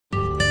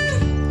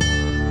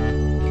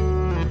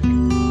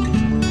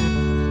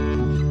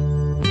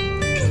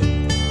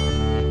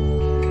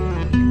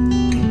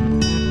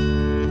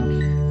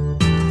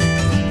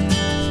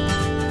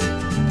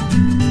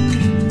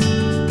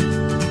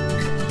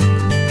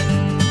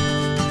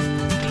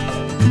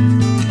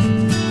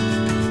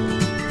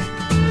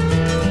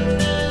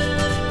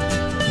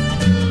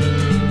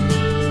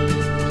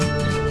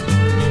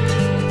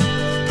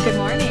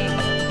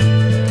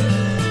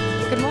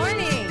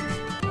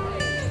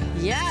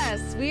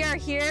Yes, we are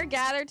here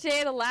gathered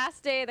today, the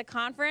last day of the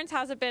conference.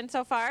 How's it been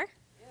so far?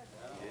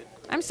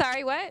 I'm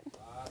sorry, what?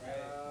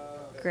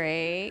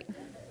 Great.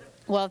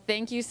 Well,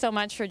 thank you so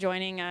much for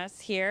joining us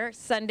here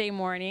Sunday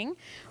morning.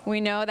 We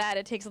know that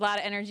it takes a lot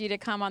of energy to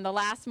come on the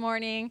last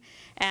morning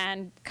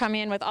and come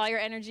in with all your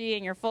energy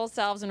and your full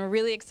selves, and we're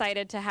really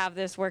excited to have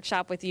this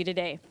workshop with you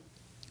today.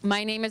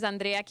 My name is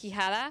Andrea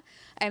Quijada.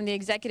 I'm the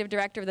Executive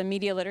Director of the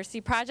Media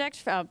Literacy Project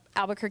from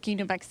Albuquerque,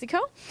 New Mexico,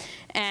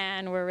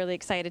 and we're really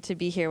excited to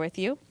be here with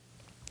you.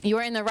 You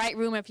are in the right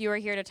room if you are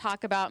here to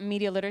talk about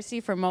media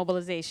literacy for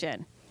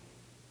mobilization.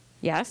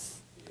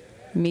 Yes? Yeah.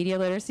 Media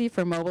literacy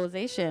for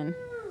mobilization.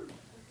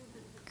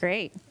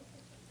 Great.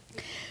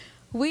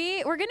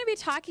 We're going to be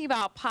talking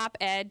about pop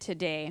ed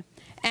today.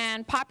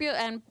 And pop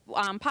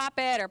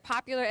ed, or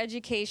popular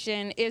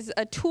education, is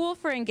a tool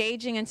for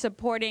engaging and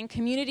supporting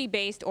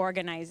community-based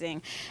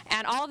organizing.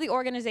 And all the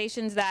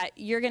organizations that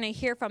you're going to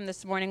hear from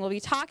this morning will be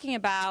talking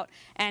about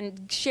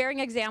and sharing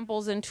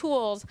examples and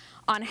tools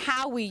on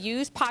how we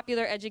use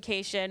popular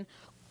education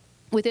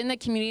within the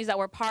communities that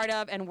we're part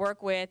of and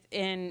work with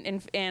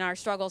in our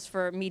struggles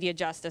for media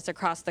justice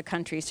across the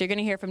country. So you're going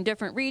to hear from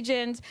different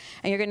regions,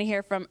 and you're going to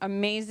hear from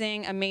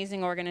amazing,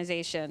 amazing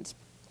organizations.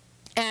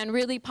 And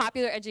really,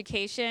 popular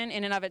education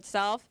in and of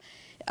itself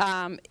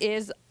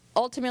is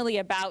ultimately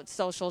about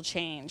social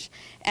change.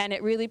 And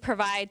it really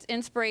provides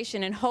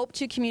inspiration and hope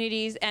to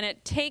communities, and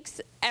it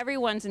takes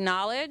everyone's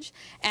knowledge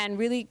and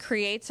really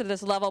creates sort of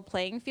this level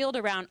playing field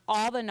around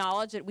all the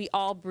knowledge that we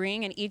all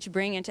bring and each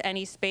bring into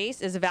any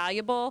space is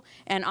valuable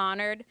and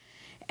honored.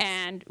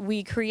 And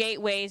we create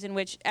ways in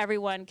which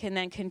everyone can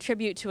then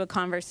contribute to a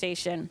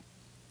conversation.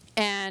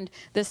 And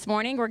this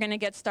morning, we're going to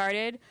get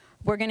started.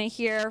 We're going to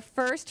hear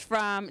first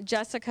from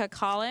Jessica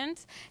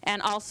Collins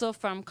and also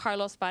from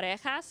Carlos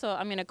Pareja. So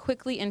I'm going to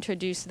quickly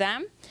introduce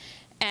them.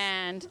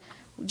 And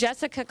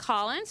Jessica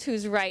Collins,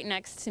 who's right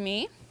next to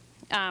me.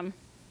 You want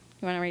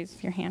to raise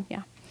your hand?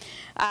 Yeah.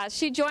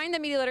 She joined the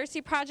Media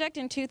Literacy Project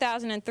in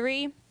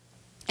 2003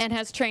 and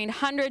has trained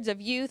hundreds of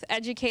youth,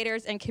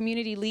 educators, and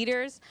community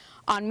leaders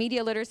on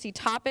media literacy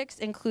topics,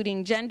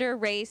 including gender,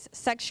 race,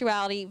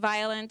 sexuality,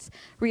 violence,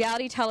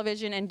 reality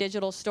television, and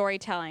digital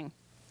storytelling.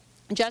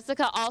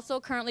 Jessica also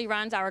currently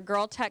runs our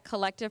Girl Tech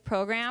Collective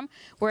program.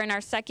 We're in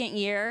our second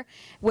year,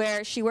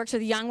 where she works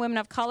with young women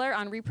of color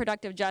on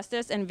reproductive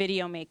justice and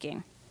video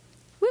making.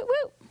 Woo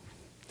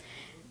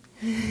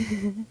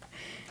woo!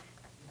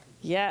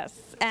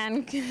 Yes,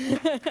 and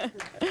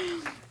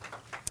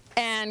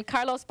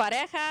Carlos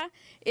Pareja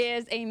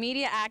is a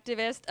media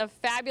activist, a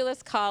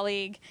fabulous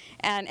colleague,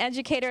 an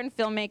educator and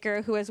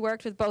filmmaker who has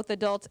worked with both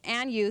adults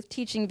and youth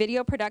teaching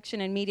video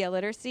production and media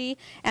literacy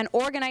and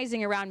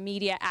organizing around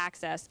media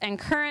access. And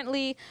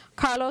currently,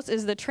 Carlos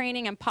is the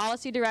training and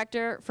policy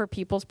director for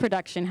People's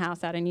Production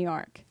House out in New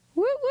York.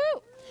 Woo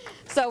woo!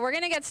 So we're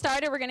going to get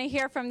started. We're going to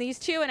hear from these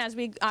two, and as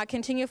we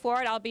continue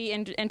forward, I'll be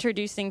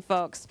introducing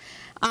folks.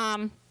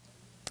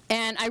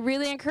 And I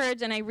really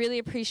encourage and I really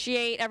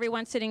appreciate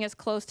everyone sitting as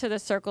close to the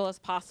circle as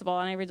possible.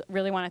 And I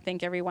really want to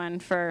thank everyone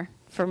for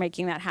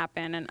making that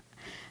happen. And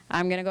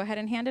I'm going to go ahead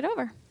and hand it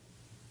over.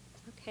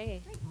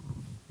 Okay.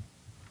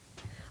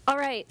 All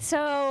right.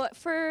 So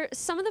for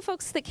some of the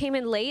folks that came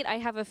in late, I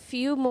have a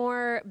few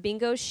more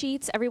bingo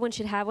sheets. Everyone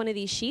should have one of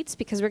these sheets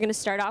because we're going to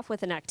start off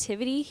with an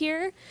activity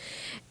here.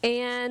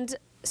 And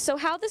so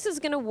how this is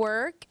going to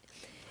work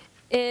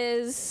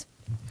is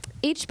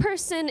each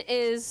person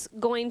is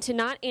going to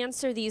not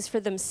answer these for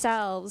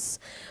themselves,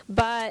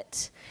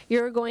 but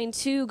you're going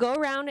to go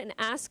around and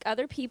ask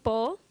other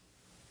people.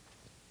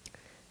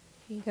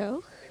 Here you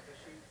go.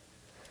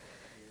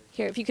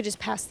 Here, if you could just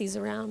pass these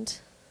around.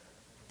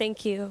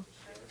 Thank you.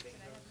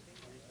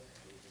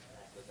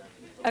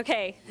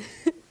 Okay.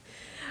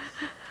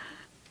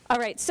 All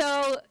right,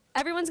 so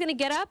everyone's going to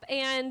get up,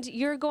 and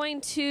you're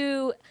going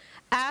to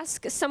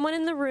ask someone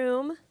in the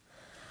room.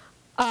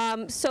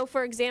 So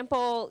for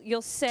example,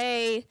 you'll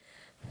say,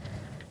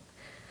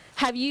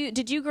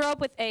 did you grow up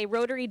with a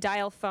rotary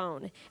dial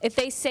phone? If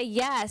they say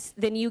yes,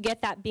 then you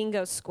get that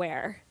bingo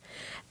square.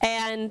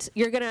 And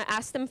you're going to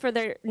ask them for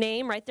their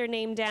name, write their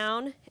name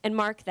down, and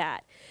mark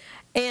that.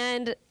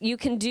 And you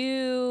can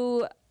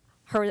do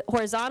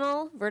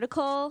horizontal,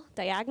 vertical,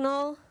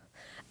 diagonal.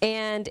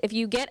 And if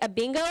you get a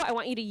bingo, I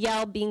want you to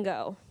yell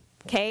bingo.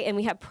 Okay, and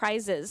we have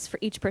prizes for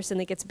each person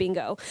that gets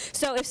bingo.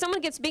 So if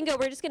someone gets bingo,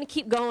 we're just going to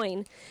keep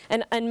going.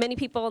 And many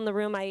people in the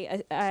room,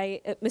 I'm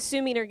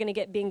assuming, are going to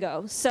get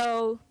bingo.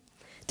 So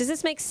does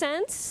this make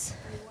sense?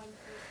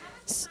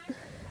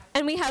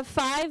 And we have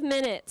 5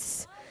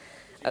 minutes.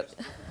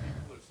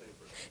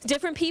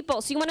 Different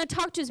people. So you want to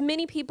talk to as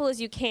many people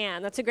as you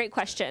can. That's a great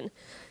question.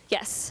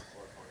 Yes.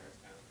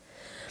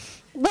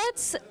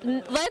 Let's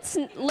make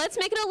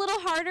it a little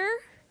harder.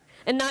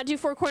 And not do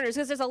 4 corners,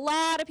 because there's a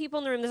lot of people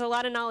in the room. There's a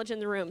lot of knowledge in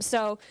the room.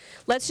 So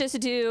let's just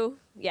do,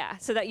 yeah,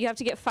 so that you have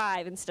to get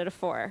 5 instead of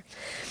 4.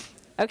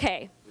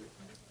 Okay.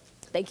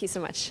 Thank you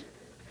so much.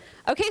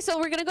 Okay, so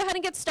we're going to go ahead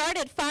and get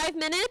started. 5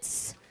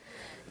 minutes.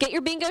 Get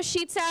your bingo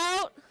sheets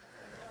out.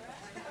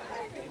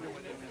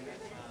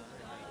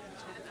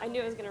 I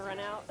knew I was going to run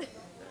out.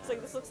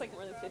 like, this looks like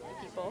more than 50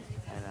 people.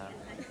 I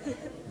know.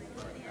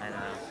 I know.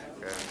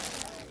 Sure.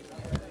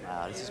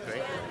 Wow, this is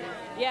great.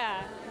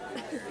 Yeah.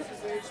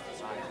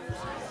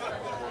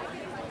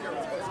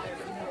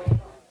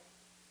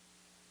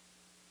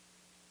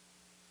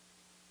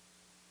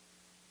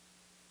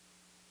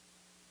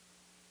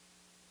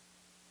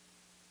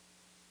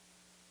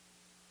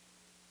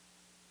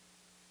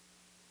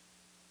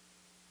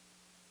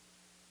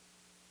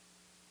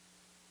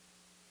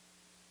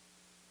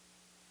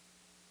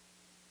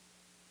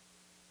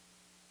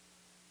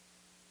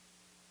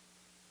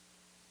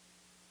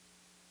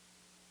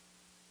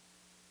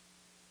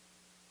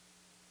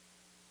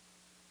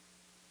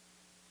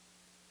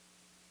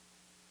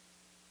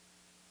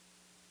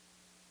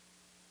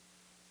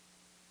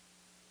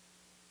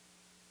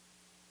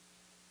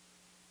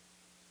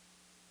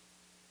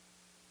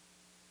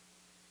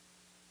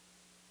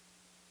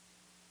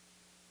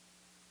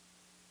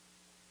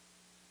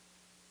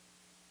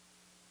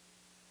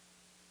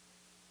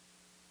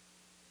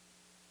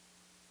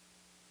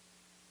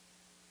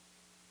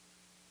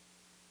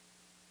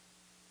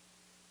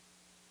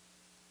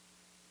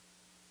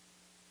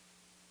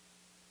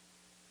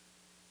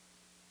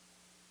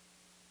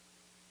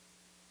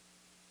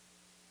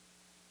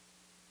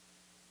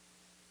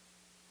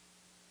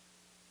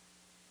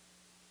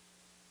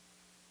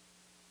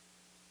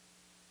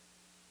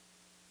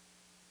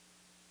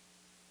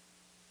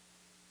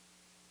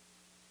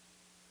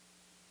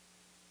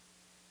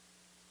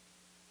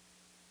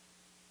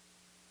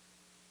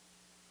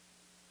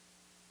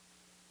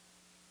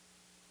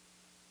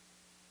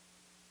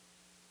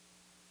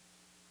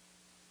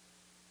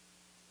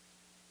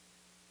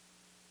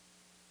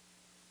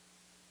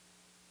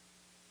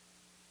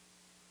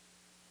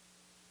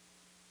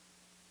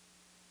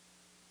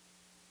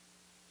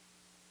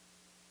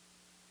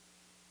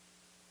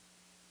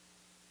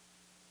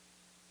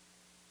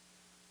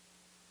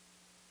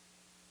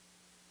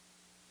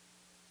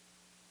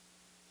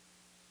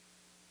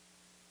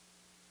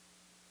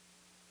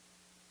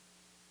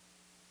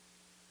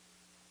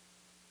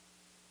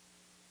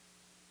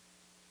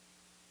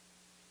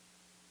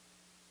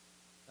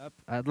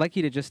 I'd like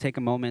you to just take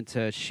a moment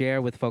to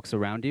share with folks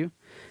around you.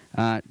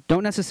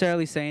 Don't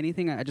necessarily say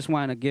anything. I just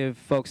want to give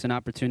folks an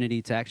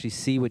opportunity to actually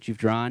see what you've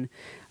drawn.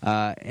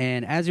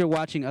 And as you're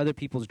watching other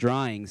people's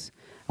drawings,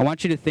 I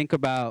want you to think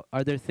about,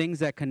 are there things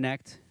that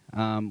connect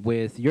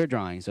with your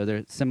drawings? Are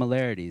there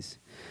similarities?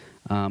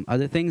 Are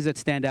there things that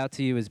stand out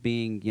to you as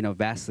being,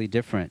 vastly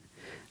different?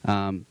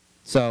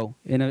 So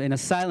in a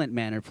silent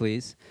manner,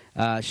 please,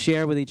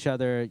 share with each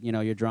other,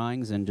 your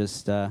drawings and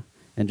just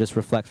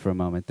reflect for a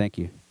moment. Thank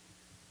you.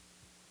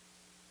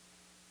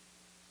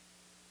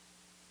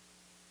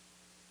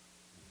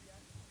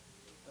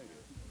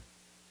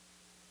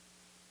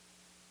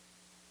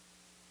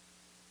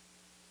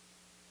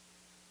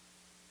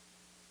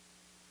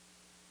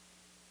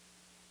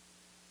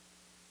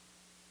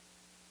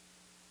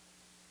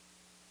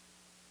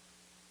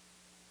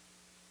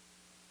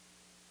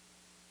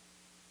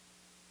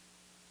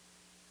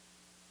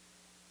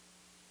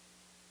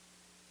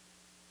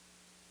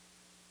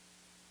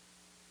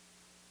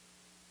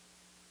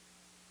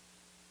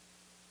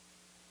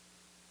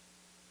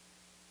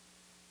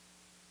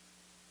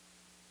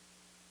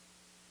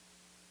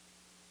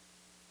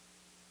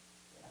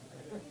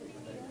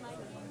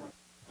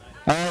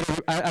 All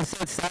right, I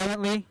said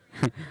silently.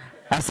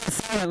 I said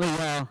silently.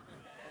 Well,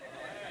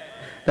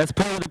 that's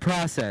part of the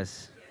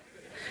process.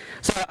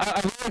 So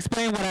I will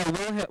explain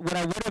what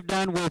I would have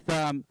done with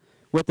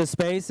the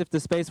space if the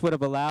space would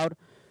have allowed.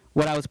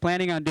 What I was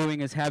planning on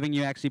doing is having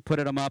you actually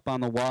put them up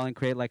on the wall and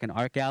create like an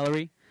art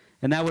gallery,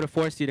 and that would have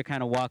forced you to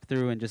kind of walk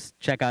through and just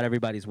check out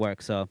everybody's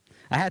work. So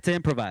I had to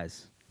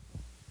improvise.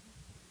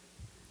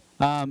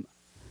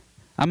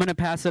 I'm going to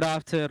pass it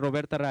off to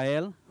Roberta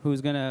Rael,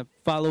 who's going to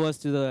follow us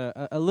through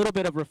a little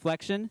bit of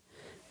reflection,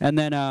 and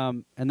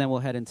then we'll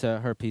head into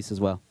her piece as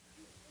well.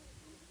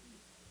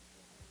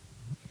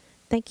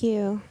 Thank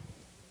you.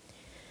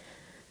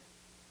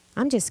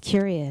 I'm just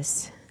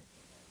curious,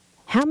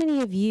 how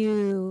many of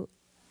you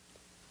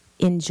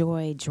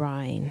enjoy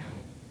drawing?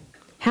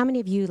 How many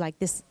of you, like,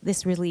 this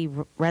really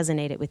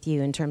resonated with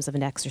you in terms of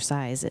an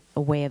exercise,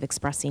 a way of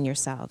expressing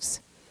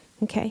yourselves?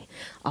 Okay,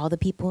 all the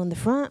people in the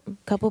front, a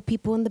couple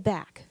people in the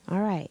back.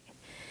 All right.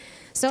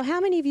 So how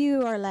many of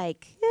you are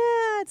like,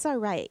 yeah, it's all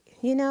right.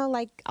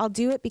 Like, I'll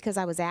do it because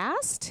I was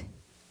asked?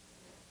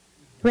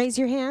 Raise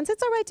your hands.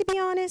 It's all right to be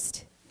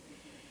honest.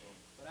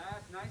 But I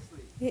asked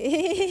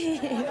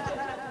nicely.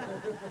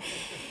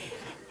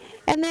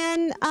 And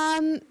then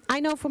I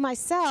know for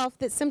myself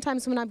that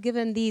sometimes when I'm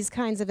given these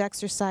kinds of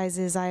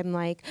exercises, I'm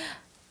like,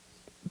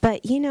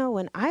 but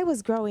when I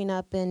was growing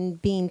up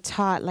and being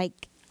taught,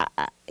 like,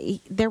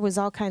 there was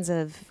all kinds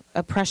of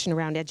oppression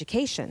around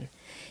education.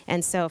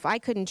 And so if I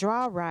couldn't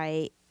draw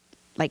right,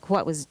 like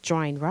what was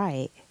drawing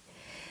right,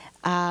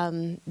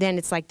 then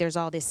it's like there's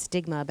all this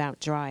stigma about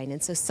drawing.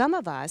 And so some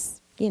of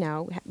us,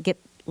 get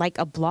like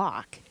a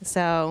block.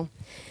 So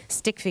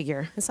stick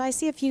figure. And so I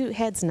see a few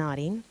heads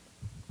nodding.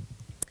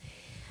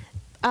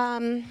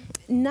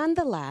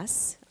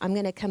 Nonetheless, I'm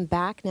going to come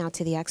back now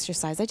to the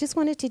exercise. I just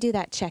wanted to do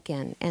that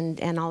check-in, and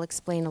I'll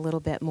explain a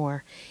little bit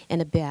more in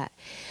a bit.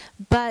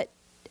 But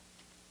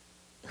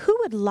who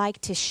would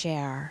like to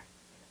share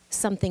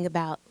something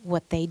about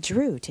what they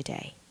drew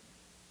today?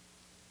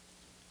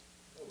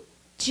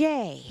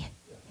 Jay.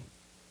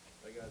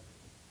 I got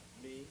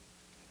me,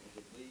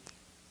 the bleach,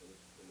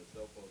 and the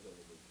cell phones on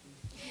the bleach.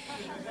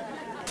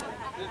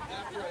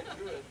 After I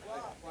drew it, I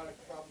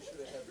probably should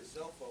have had the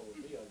cell phone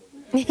with me on the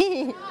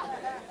bleach.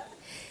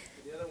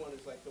 The other one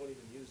is like, don't even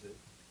use it.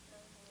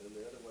 And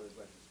the other one is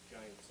like this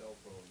giant cell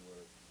phone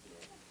where,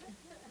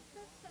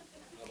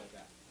 how about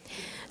that?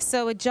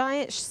 So a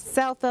giant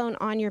cell phone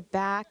on your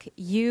back,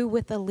 you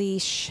with a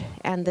leash,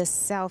 and the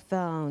cell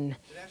phone. It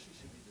actually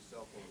should be the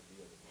cell phone with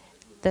the other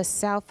one. The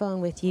cell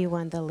phone with you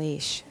on the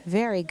leash.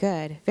 Very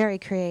good. Very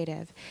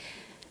creative.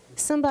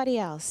 Somebody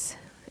else.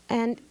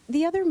 And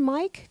the other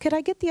mic, could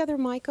I get the other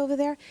mic over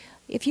there?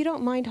 If you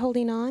don't mind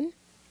holding on.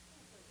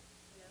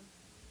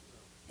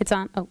 It's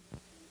on. Oh.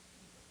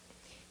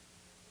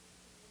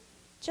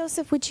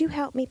 Joseph, would you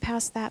help me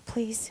pass that,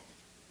 please?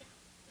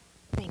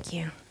 Thank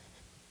you.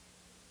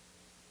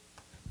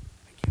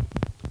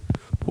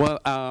 Well,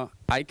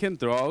 I can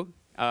draw.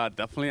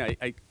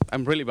 Definitely,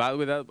 I'm really bad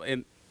with that,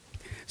 and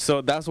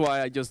so that's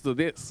why I just do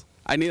this.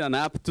 I need an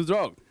app to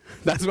draw.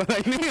 That's what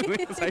I need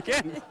because I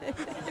can.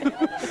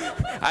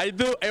 I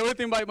do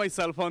everything by my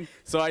cell phone,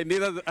 so I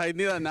need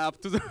an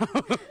app to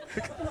draw.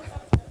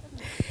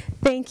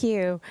 Thank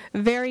you.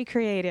 Very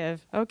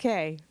creative.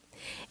 Okay.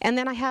 And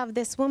then I have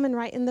this woman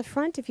right in the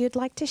front, if you'd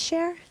like to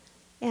share.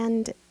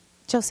 And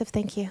Joseph,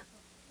 thank you.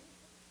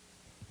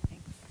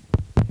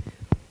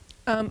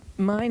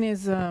 Mine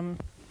is, well,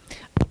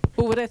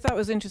 what I thought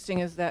was interesting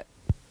is that,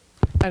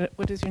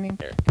 what is your name?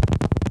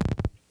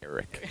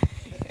 Eric.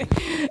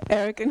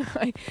 Eric and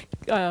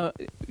I,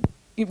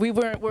 we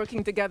weren't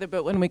working together,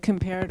 but when we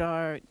compared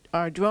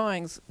our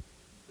drawings,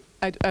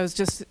 I was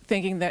just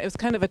thinking that it was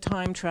kind of a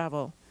time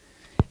travel.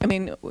 I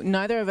mean,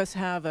 neither of us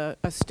have a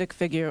stick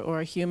figure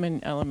or a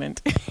human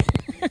element.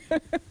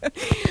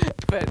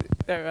 But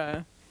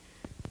they're,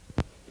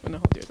 I'm going to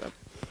hold yours up.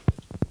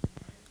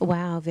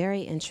 Wow,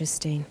 very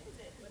interesting.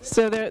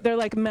 So they're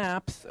like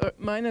maps. Or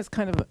mine is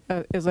kind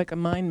of is like a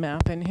mind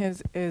map, and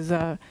his is.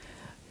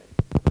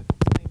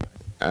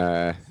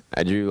 I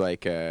drew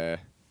like an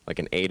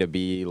A to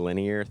B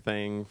linear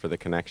thing for the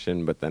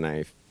connection, but then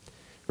I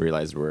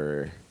realized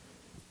we're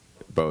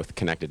both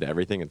connected to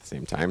everything at the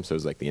same time, so it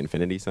was like the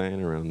infinity sign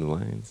around the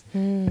lines.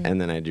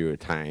 And then I drew a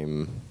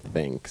time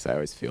thing, because I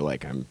always feel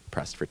like I'm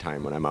pressed for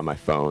time when I'm on my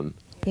phone.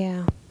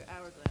 Yeah. The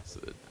hourglass. So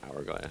the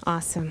hourglass.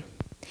 Awesome.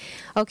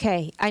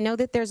 Okay, I know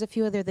that there's a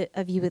few other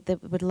of you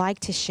that would like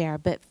to share,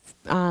 but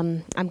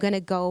I'm going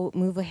to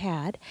move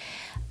ahead.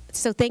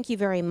 So thank you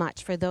very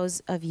much for those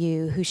of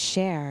you who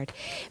shared.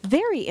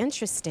 Very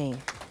interesting.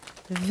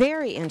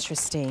 Very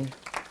interesting.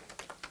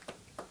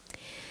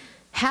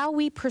 How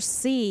we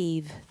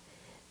perceive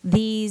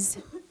these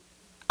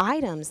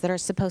items that are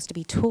supposed to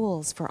be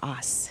tools for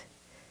us.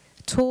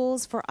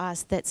 Tools for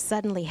us that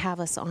suddenly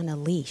have us on a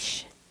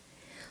leash.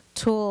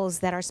 Tools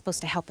that are supposed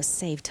to help us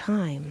save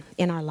time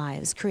in our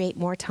lives, create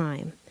more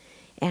time.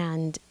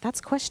 And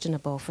that's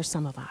questionable for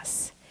some of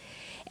us.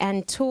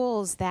 And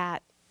tools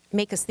that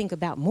make us think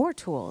about more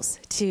tools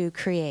to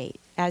create,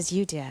 as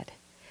you did.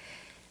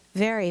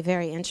 Very,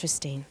 very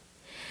interesting.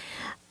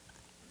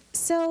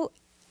 So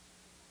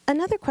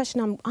another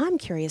question I'm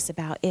curious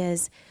about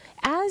is,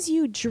 as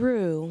you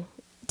drew,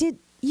 did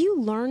you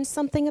learn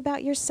something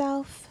about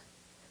yourself?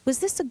 Was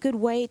this a good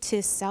way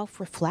to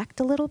self-reflect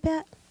a little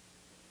bit?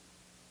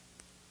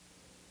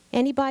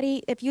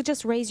 Anybody, if you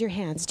just raise your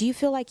hands, do you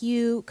feel like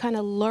you kind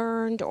of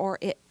learned or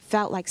it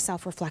felt like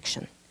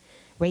self-reflection?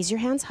 Raise your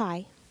hands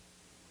high.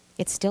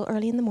 It's still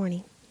early in the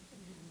morning.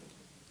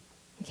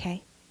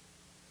 Okay.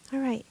 All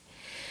right.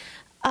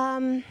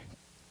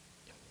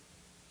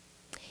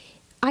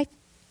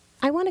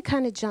 I want to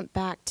kind of jump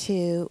back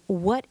to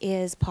what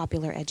is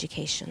popular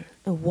education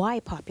and why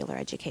popular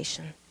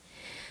education.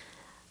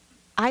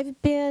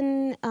 I've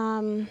been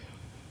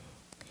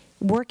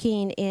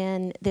working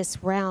in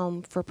this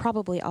realm for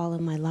probably all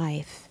of my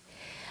life.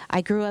 I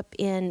grew up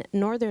in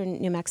northern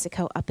New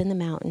Mexico, up in the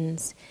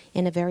mountains,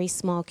 in a very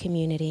small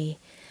community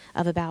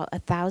of about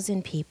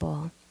 1,000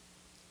 people.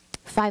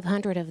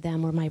 500 of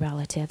them were my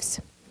relatives.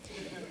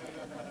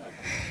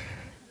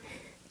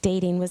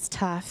 Dating was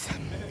tough.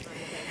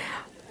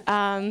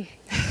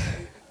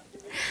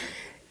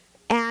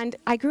 And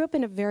I grew up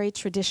in a very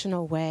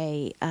traditional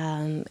way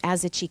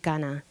as a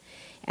Chicana,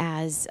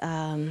 as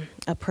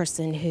a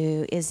person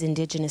who is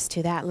indigenous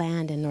to that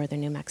land in northern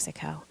New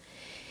Mexico.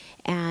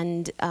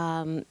 And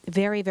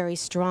very, very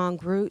strong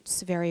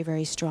roots, very,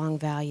 very strong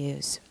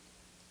values.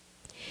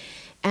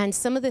 And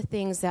some of the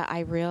things that I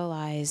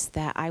realized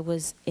that I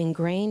was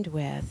ingrained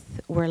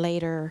with were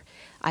later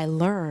I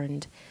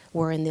learned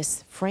were in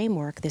this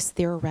framework, this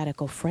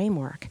theoretical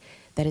framework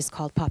that is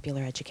called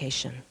popular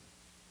education.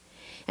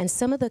 And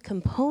some of the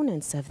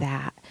components of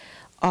that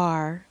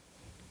are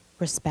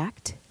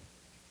respect,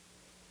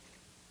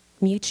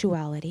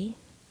 mutuality,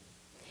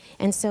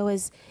 And so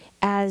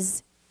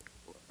as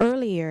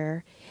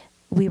earlier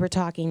we were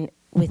talking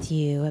with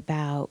you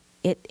about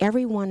it,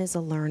 everyone is a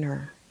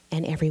learner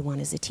and everyone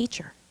is a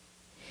teacher.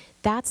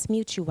 That's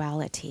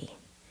mutuality.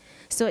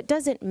 So it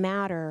doesn't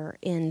matter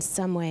in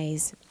some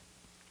ways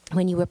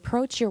when you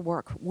approach your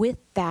work with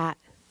that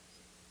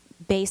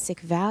basic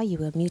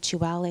value of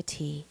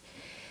mutuality,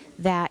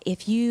 that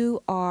if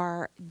you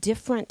are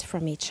different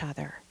from each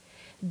other,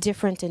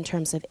 different in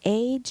terms of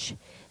age,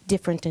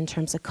 different in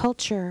terms of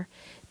culture,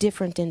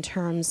 different in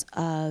terms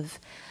of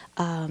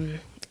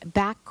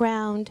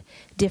background,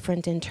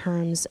 different in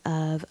terms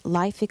of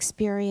life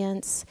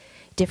experience,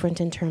 different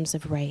in terms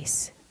of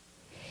race.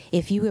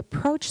 If you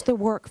approach the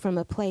work from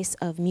a place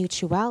of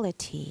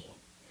mutuality,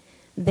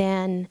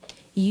 then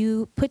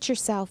you put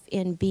yourself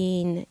in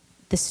being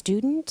the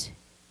student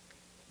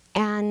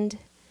and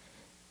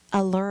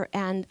a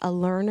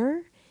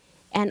learner,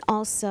 and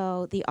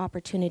also the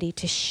opportunity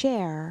to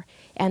share,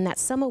 and that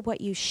some of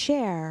what you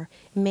share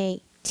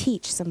may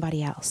teach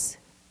somebody else.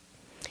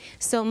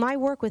 So my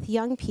work with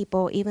young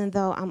people, even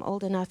though I'm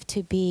old enough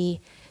to be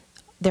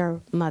their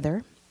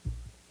mother,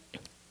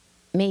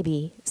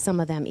 maybe some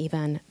of them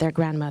even their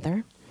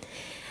grandmother,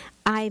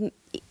 I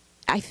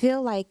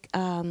feel like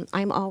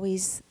I'm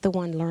always the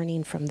one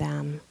learning from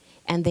them,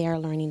 and they are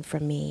learning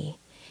from me.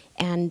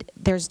 And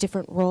there's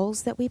different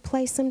roles that we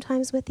play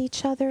sometimes with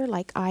each other,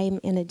 like I'm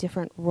in a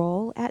different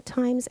role at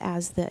times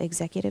as the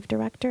executive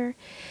director,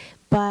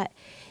 but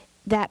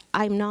that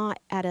I'm not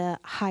at a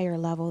higher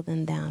level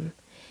than them.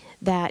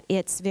 That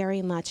it's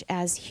very much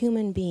as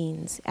human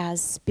beings,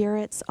 as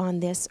spirits on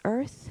this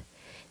earth,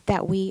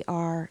 that we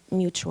are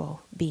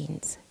mutual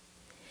beings.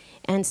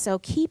 And so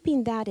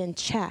keeping that in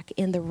check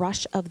in the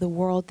rush of the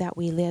world that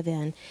we live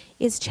in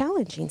is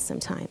challenging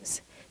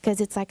sometimes,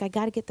 because it's like I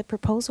got to get the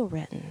proposal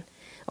written,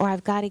 or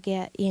I've got to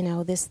get, you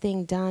know, this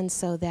thing done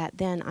so that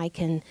then I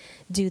can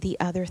do the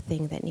other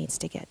thing that needs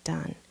to get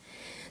done.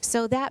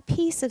 So that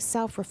piece of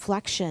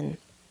self-reflection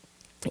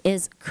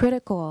is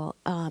critical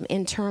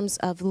in terms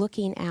of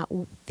looking at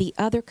the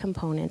other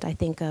component, I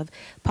think, of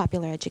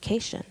popular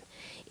education,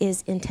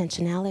 is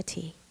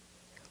intentionality.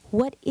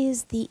 What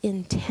is the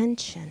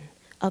intention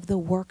of the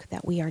work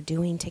that we are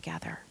doing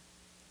together?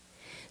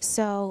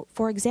 So,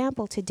 for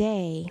example,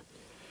 today,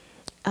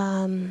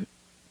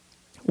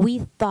 we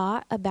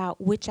thought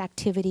about which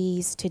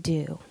activities to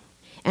do.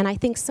 And I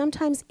think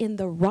sometimes in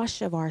the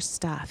rush of our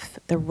stuff,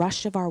 the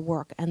rush of our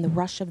work and the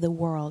rush of the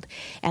world,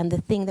 and the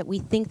thing that we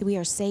think that we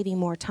are saving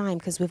more time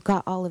because we've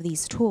got all of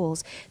these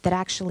tools that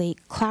actually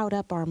cloud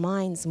up our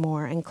minds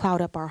more and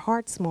cloud up our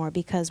hearts more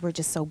because we're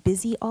just so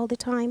busy all the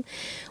time,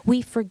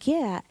 we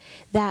forget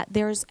that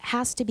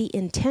has to be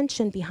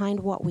intention behind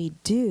what we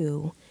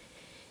do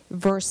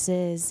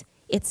versus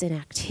it's an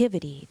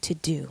activity to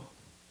do.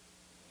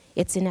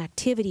 It's an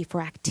activity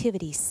for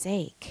activity's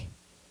sake.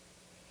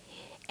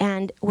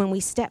 And when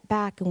we step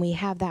back and we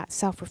have that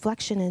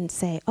self-reflection and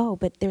say, oh,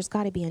 but there's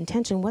got to be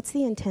intention. What's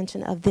the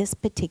intention of this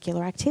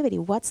particular activity?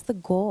 What's the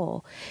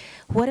goal?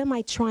 What am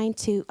I trying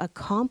to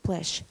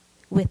accomplish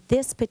with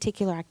this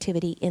particular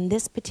activity in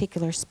this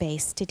particular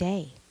space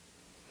today?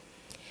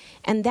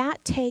 And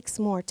that takes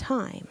more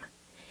time.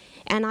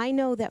 And I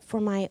know that for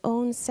my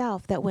own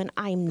self, that when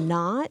I'm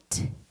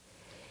not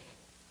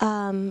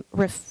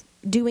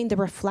doing the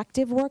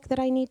reflective work that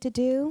I need to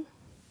do,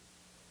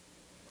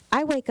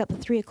 I wake up at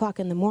 3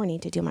 o'clock in the morning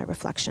to do my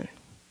reflection.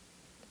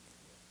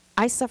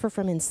 I suffer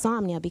from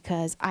insomnia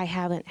because I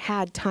haven't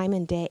had time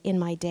in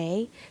my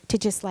day to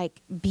just like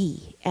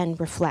be and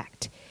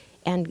reflect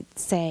and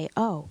say,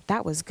 oh,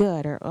 that was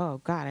good, or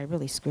oh, God, I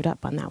really screwed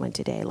up on that one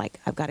today. Like,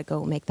 I've got to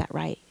go make that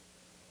right.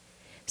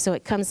 So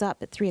it comes up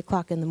at 3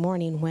 o'clock in the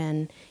morning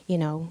when, you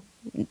know,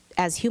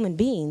 as human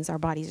beings, our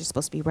bodies are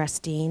supposed to be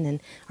resting and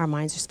our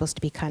minds are supposed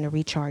to be kind of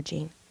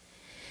recharging.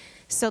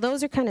 So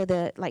those are kind of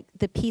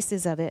the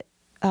pieces of it.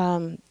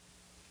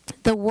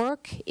 The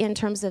work in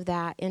terms of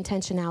that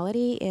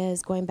intentionality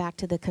is going back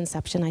to the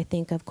conception, I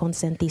think, of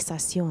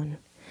concientización,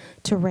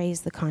 to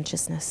raise the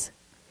consciousness.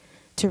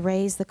 To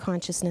raise the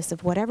consciousness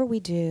of whatever we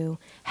do,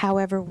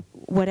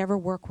 whatever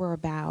work we're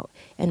about,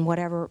 and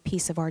whatever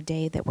piece of our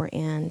day that we're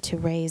in, to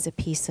raise a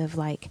piece of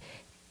like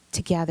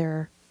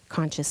together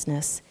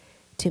consciousness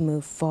to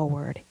move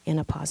forward in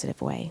a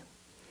positive way.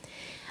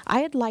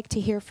 I'd like to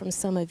hear from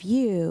some of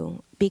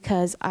you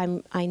because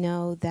I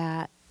know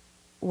that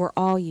we're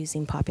all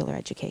using popular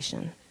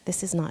education.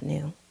 This is not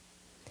new.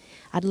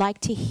 I'd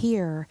like to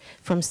hear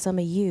from some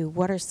of you,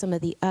 what are some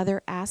of the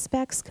other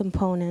aspects,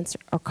 components,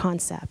 or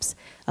concepts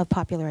of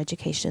popular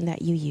education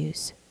that you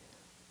use?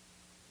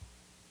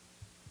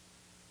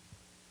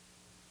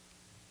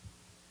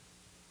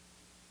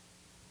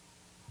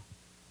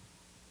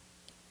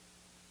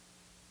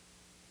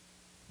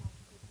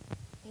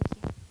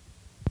 Thank you.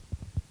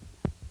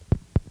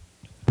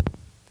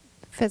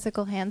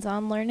 Physical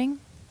hands-on learning.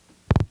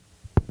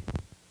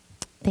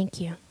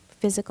 Thank you.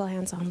 Physical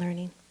hands-on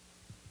learning.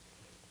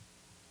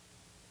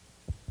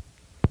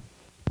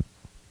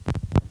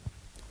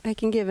 I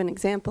can give an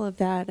example of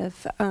that.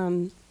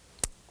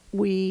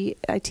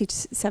 I teach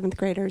 7th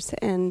graders,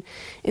 and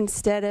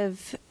instead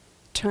of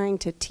trying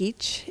to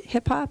teach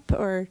hip hop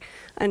or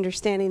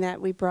understanding that,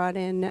 we brought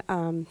in,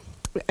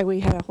 we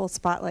had a whole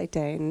spotlight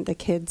day, and the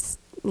kids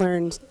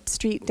learned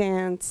street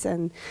dance,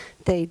 and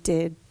they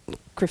did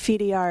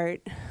graffiti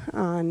art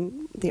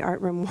on the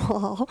art room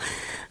wall,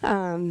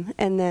 and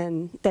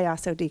then they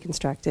also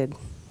deconstructed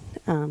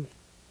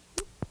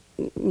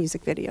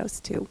music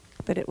videos too,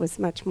 but it was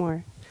much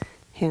more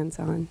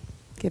hands-on,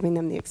 giving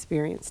them the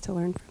experience to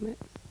learn from it.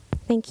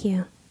 Thank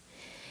you.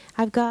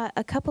 I've got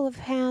a couple of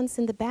hands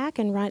in the back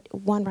and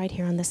one right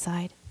here on the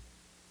side.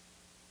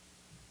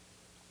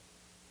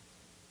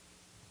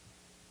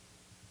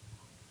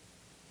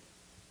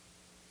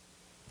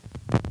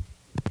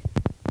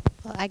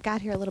 Well, I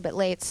got here a little bit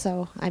late,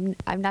 so I'm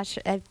not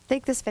sure. I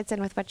think this fits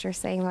in with what you're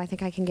saying, though. I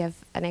think I can give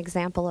an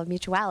example of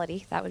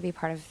mutuality. That would be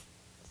part of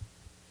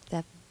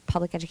the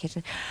public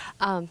education.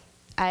 I'm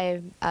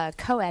a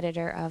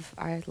co-editor of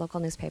our local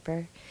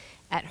newspaper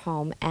at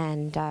home,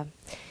 and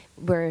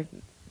we're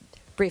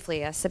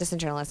briefly a citizen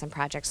journalism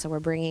project, so we're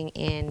bringing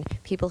in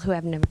people who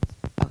have never,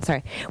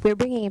 we're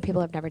bringing in people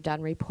who have never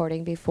done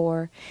reporting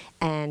before,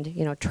 and,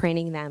 you know,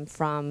 training them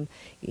from,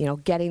 you know,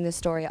 getting the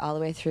story all the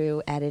way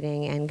through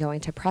editing and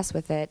going to press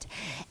with it.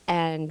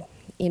 And,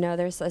 you know,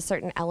 there's a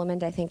certain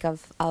element, I think,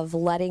 of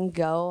letting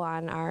go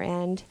on our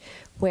end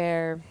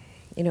where,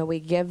 you know, we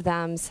give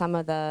them some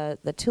of the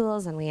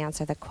tools and we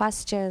answer the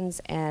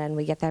questions and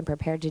we get them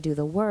prepared to do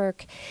the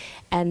work,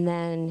 and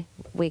then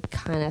we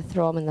kind of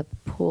throw them in the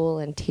pool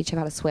and teach them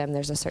how to swim.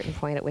 There's a certain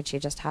point at which you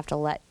just have to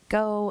let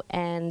go,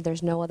 and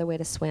there's no other way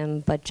to swim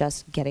but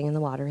just getting in the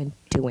water and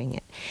doing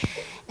it.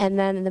 And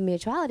then the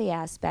mutuality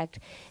aspect,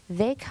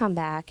 they come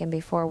back, and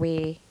before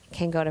we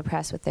can go to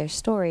press with their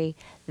story,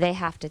 they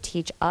have to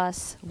teach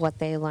us what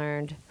they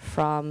learned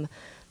from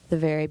the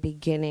very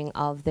beginning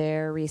of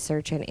their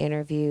research and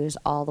interviews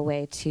all the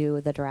way to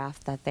the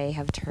draft that they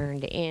have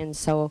turned in.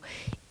 So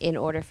in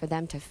order for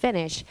them to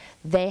finish,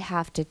 they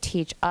have to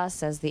teach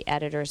us as the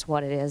editors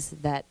what it is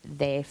that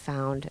they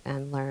found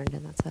and learned,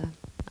 and that's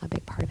a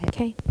big part of it.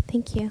 Okay,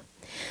 thank you.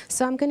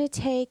 So I'm going to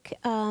take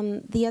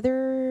the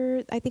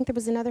other, I think there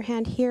was another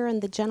hand here,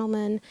 and the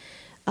gentleman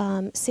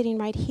sitting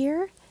right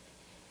here.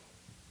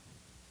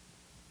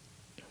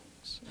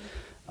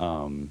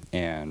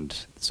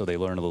 And so they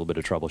learn a little bit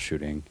of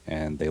troubleshooting,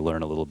 and they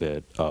learn a little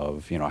bit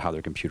of, you know, how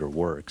their computer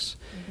works.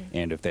 Mm-hmm.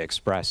 And if they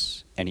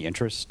express any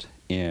interest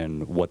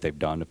in what they've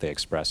done, if they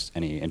express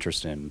any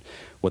interest in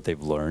what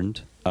they've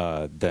learned,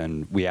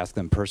 then we ask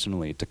them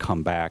personally to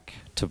come back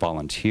to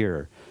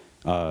volunteer,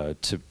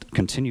 to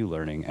continue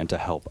learning and to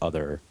help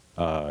other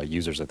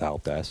users at the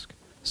help desk.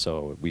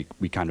 So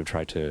we kind of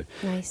try to,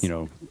 nice. You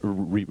know,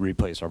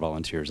 replace our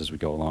volunteers as we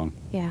go along.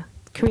 Yeah,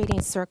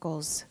 creating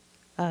circles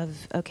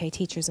of, okay,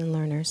 teachers and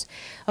learners.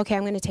 Okay,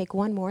 I'm going to take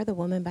one more, the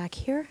woman back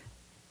here.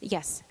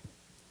 Yes.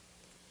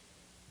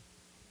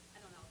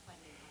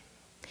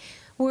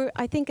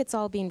 I think it's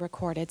all being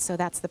recorded, so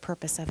that's the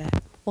purpose of it.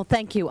 Well,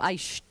 thank you. I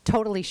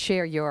totally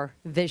share your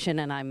vision,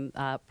 and I'm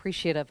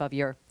appreciative of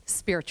your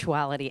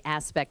spirituality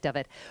aspect of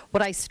it.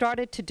 What I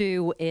started to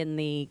do in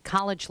the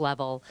college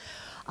level,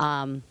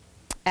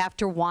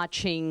 after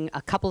watching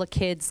a couple of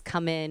kids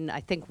come in,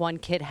 I think one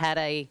kid had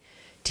a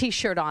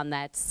T-shirt on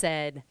that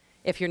said,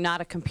 "If you're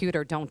not a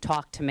computer, don't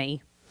talk to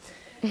me."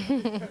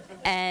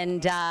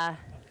 And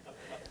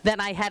then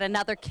I had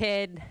another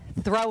kid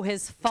throw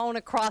his phone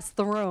across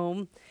the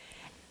room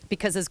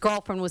because his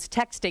girlfriend was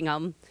texting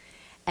him,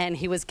 and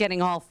he was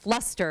getting all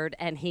flustered,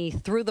 and he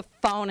threw the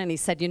phone and he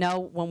said, "You know,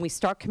 when we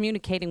start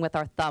communicating with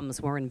our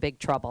thumbs, we're in big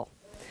trouble."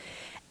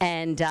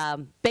 And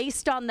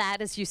based on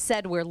that, as you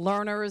said, we're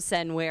learners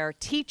and we're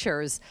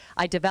teachers.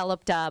 I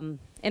developed an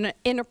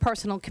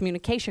interpersonal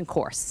communication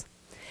course.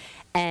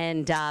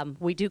 And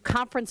we do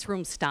conference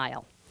room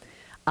style.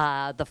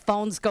 The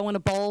phones go in a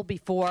bowl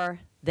before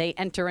they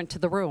enter into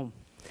the room.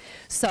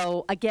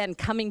 So again,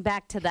 coming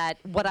back to that,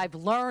 what I've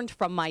learned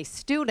from my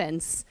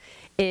students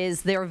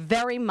is they're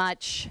very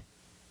much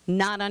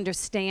not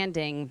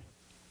understanding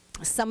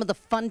some of the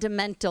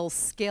fundamental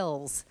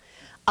skills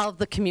of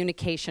the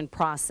communication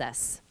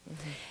process.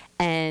 Mm-hmm.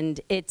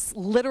 And it's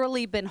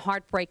literally been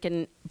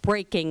heartbreaking.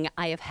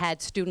 I have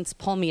had students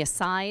pull me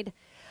aside,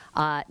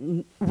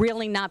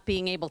 really not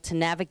being able to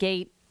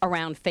navigate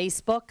around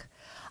Facebook,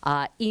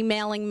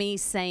 emailing me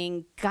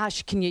saying,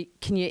 "Gosh, can you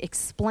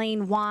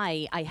explain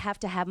why I have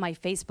to have my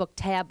Facebook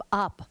tab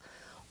up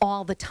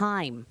all the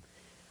time?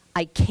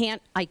 I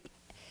can't."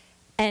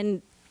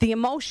 And the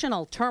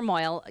emotional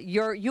turmoil,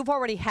 you've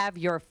already have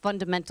your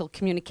fundamental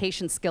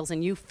communication skills,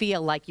 and you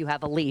feel like you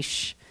have a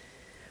leash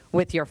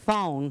with your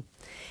phone.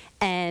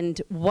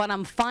 And what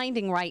I'm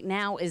finding right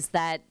now is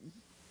that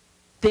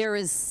there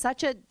is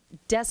such a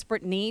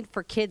desperate need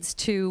for kids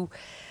to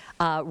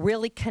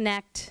really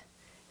connect,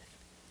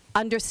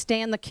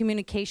 understand the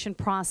communication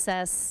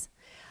process,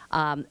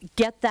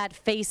 get that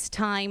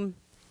FaceTime.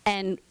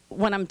 And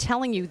when I'm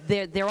telling you,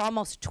 they're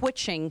almost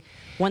twitching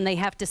when they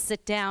have to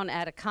sit down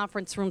at a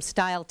conference room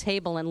style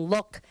table and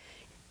look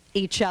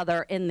each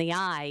other in the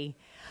eye.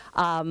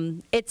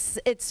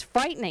 it's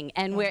frightening,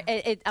 and we're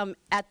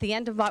at the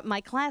end of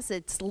my class,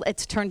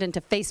 it's turned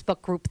into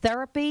Facebook group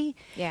therapy.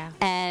 Yeah.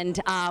 And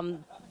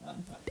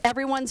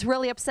everyone's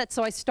really upset.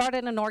 So I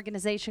started an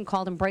organization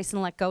called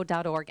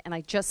EmbraceAndLetGo.org, and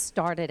I just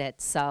started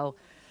it. So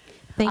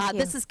Thank you.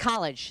 this is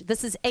college.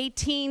 This is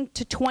 18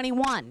 to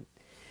 21.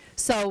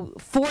 So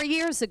 4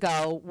 years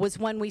ago was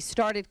when we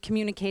started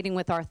communicating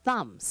with our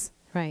thumbs.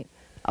 Right.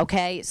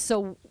 Okay,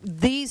 so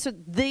this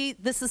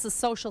is a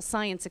social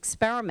science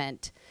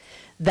experiment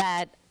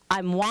that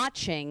I'm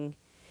watching,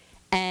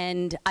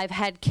 and I've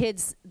had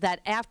kids that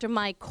after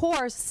my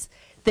course,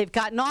 they've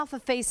gotten off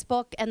of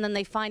Facebook, and then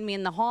they find me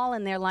in the hall,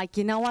 and they're like,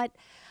 you know what,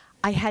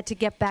 I had to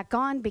get back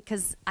on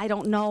because I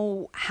don't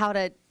know how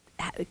to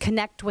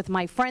connect with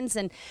my friends.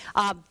 And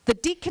the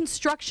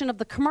deconstruction of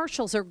the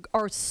commercials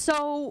are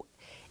so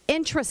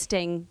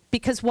interesting,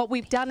 because what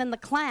we've done in the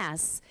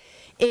class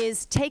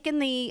is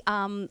taken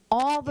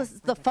all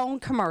the phone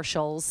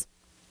commercials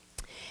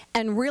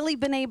and really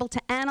been able to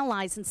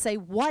analyze and say,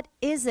 what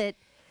is it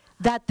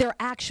that they're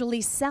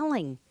actually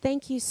selling?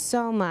 Thank you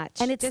so much.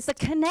 And it's the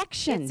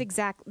connection.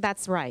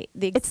 That's right.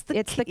 It's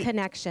the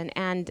connection.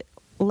 And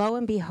lo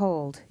and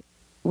behold,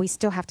 we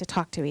still have to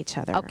talk to each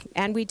other. Okay.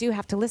 And we do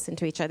have to listen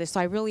to each other. So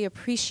I really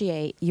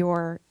appreciate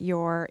your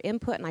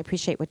input, and I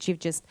appreciate what you've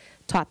just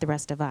taught the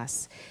rest of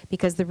us,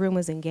 because the room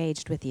was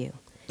engaged with you.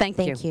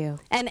 Thank you.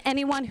 And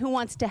anyone who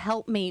wants to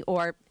help me,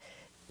 or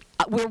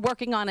we're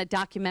working on a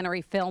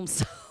documentary film,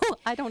 so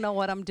I don't know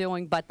what I'm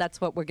doing, but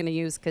that's what we're going to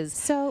use,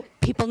 because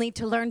people need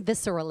to learn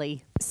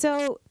viscerally.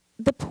 So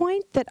the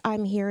point that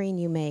I'm hearing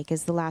you make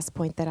is the last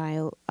point that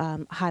I'll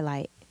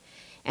highlight,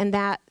 and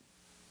that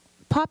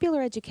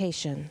popular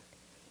education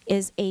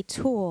is a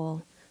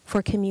tool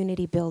for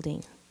community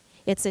building.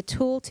 It's a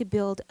tool to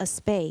build a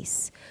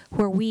space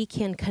where we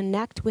can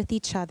connect with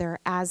each other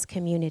as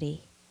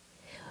community.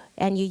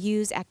 And you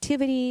use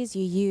activities,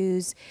 you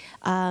use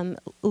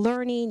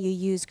learning, you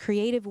use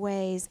creative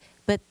ways,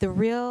 but the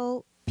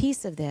real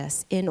piece of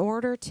this, in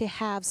order to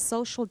have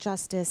social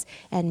justice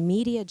and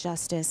media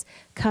justice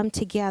come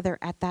together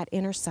at that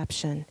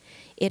intersection,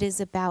 it is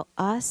about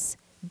us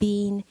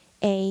being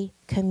a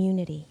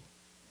community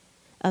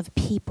of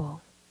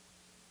people.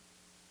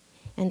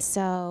 And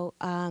so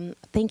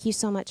thank you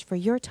so much for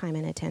your time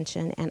and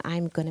attention, and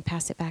I'm going to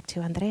pass it back to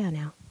Andrea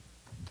now.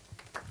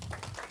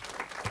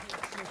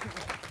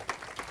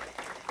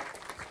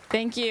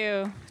 Thank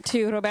you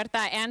to Roberta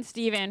and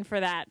Steven for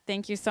that.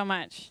 Thank you so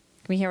much.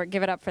 Can we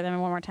give it up for them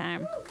one more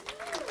time?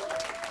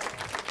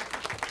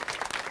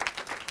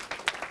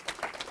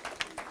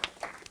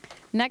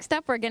 Next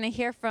up, we're going to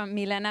hear from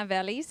Milena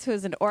Velis, who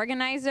is an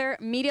organizer,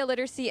 media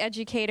literacy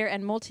educator,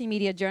 and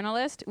multimedia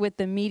journalist with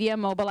the Media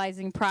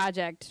Mobilizing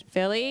Project.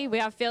 Philly? We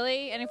have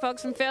Philly? Any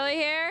folks from Philly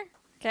here?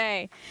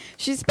 Okay.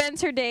 She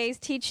spends her days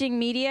teaching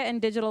media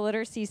and digital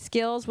literacy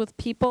skills with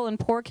people in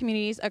poor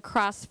communities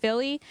across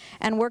Philly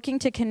and working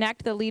to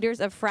connect the leaders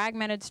of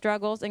fragmented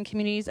struggles and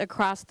communities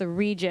across the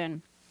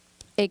region.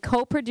 A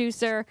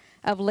co-producer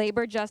of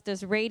Labor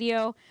Justice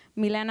Radio,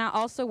 Milena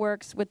also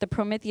works with the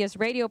Prometheus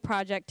Radio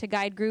Project to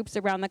guide groups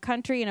around the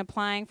country in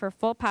applying for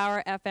full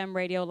power FM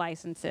radio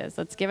licenses.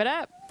 Let's give it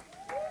up.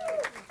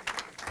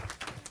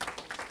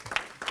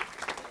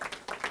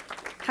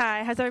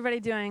 Hi, how's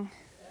everybody doing?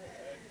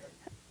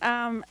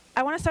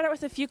 I want to start out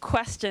with a few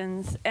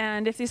questions,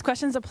 and if these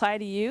questions apply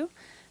to you,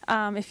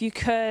 if you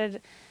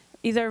could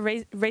either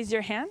raise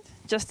your hand,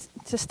 just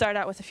to start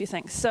out with a few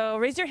things. So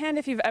raise your hand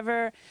if you've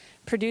ever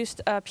produced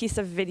a piece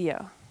of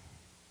video.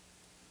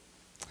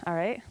 All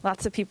right,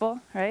 lots of people,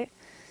 right?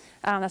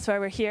 That's why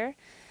we're here.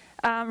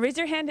 Raise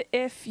your hand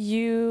if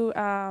you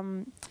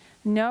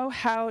know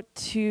how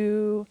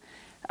to,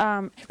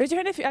 raise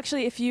your hand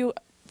if you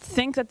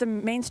think that the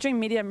mainstream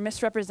media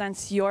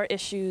misrepresents your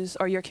issues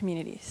or your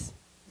communities.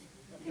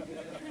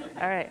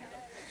 All right.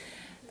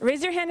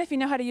 Raise your hand if you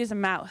know how to use a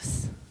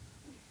mouse.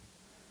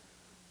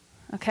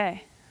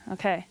 Okay,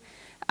 okay.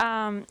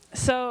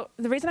 So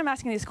the reason I'm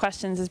asking these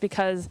questions is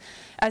because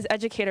as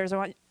educators,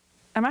 am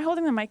I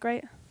holding the mic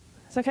right?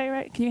 It's okay,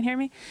 right? Can you hear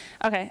me?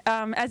 Okay.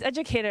 As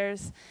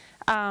educators,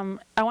 I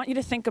want you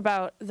to think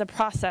about the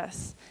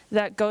process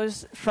that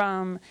goes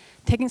from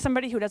taking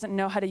somebody who doesn't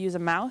know how to use a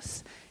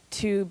mouse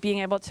to being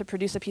able to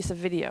produce a piece of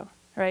video,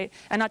 right?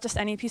 And not just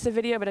any piece of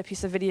video, but a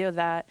piece of video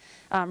that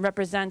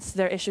represents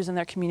their issues in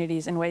their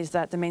communities in ways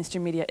that the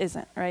mainstream media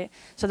isn't, right?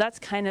 So that's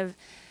kind of,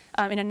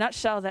 in a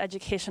nutshell, the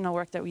educational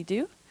work that we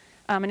do.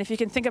 And if you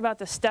can think about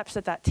the steps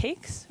that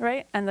takes,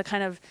 right, and the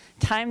kind of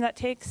time that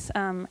takes,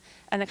 and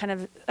the kind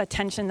of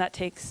attention that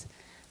takes,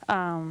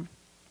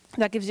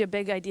 that gives you a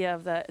big idea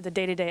of the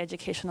day-to-day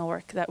educational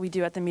work that we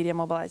do at the Media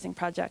Mobilizing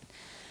Project.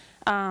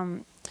 So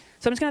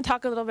I'm just going to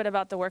talk a little bit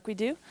about the work we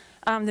do.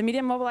 The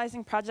Media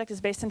Mobilizing Project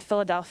is based in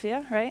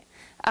Philadelphia, right?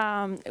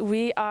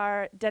 We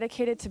are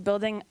dedicated to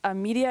building a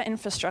media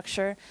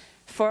infrastructure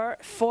for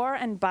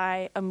and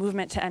by a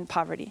movement to end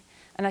poverty.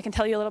 And I can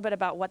tell you a little bit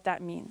about what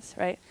that means,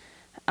 right?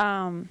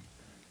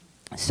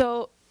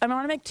 So I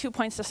want to make 2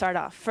 points to start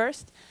off.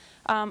 First,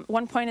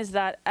 one point is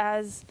that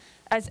as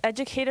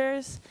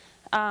educators,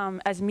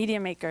 as media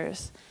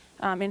makers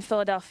in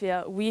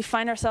Philadelphia, we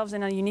find ourselves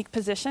in a unique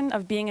position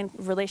of being in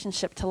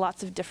relationship to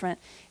lots of different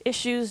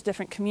issues,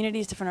 different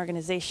communities, different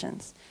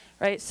organizations,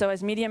 right? So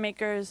as media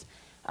makers,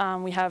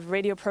 we have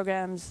radio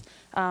programs,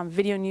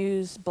 video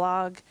news,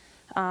 blog,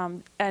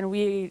 and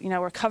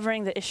we're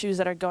covering the issues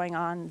that are going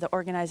on, the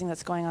organizing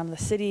that's going on in the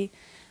city,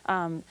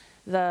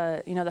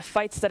 the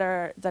fights that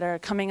are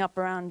coming up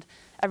around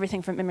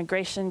everything from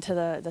immigration to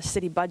the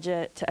city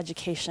budget to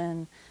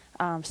education,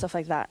 stuff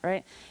like that,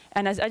 right?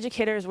 And as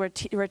educators,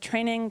 we're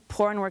training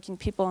poor and working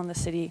people in the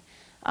city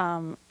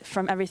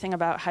from everything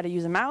about how to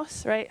use a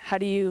mouse, right? How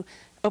do you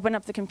open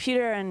up the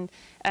computer and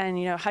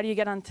how do you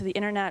get onto the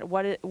internet?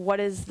 What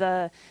is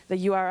the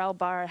URL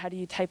bar? How do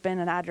you type in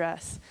an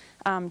address?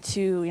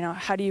 To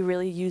how do you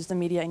really use the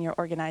media in your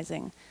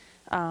organizing?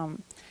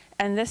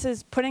 And this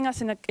is putting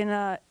us in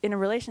a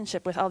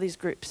relationship with all these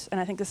groups. And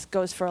I think this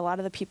goes for a lot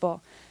of the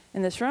people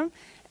in this room.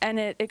 And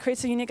it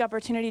creates a unique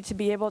opportunity to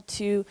be able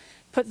to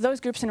put those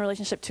groups in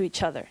relationship to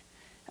each other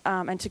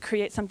and to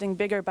create something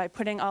bigger by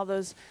putting all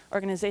those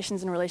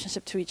organizations in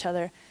relationship to each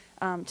other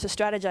to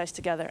strategize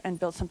together and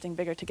build something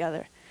bigger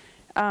together.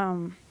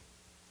 Another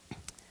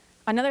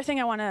thing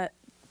I want to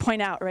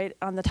point out, right,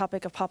 on the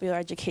topic of popular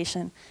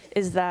education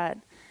is that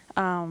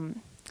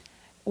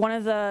one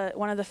of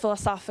the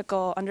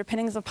philosophical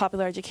underpinnings of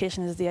popular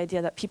education is the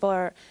idea that people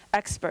are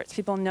experts.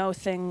 People know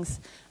things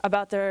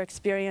about their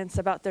experience,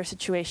 about their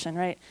situation,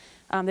 right?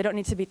 They don't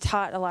need to be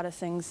taught a lot of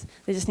things.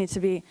 They just need to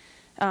be,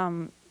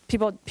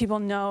 people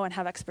know and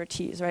have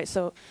expertise, right?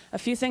 So a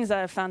few things that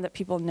I've found that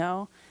people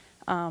know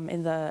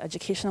in the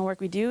educational work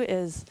we do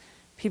is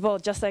people,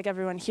 just like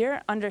everyone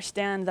here,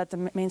 understand that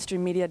the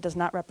mainstream media does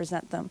not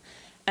represent them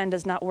and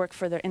does not work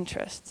for their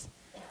interests,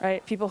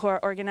 right? People who are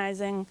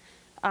organizing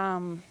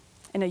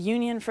in a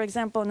union, for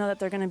example, know that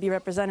they're going to be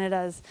represented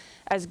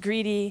as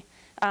greedy.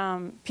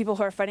 People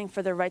who are fighting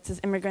for their rights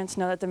as immigrants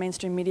know that the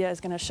mainstream media is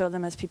going to show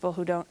them as people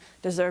who don't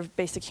deserve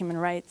basic human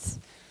rights.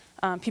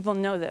 People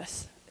know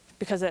this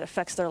because it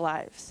affects their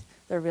lives,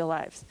 their real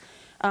lives.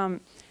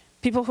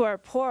 People who are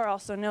poor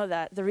also know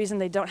that the reason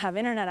they don't have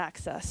internet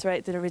access,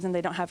 right, the reason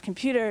they don't have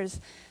computers,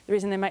 the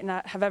reason they might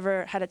not have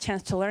ever had a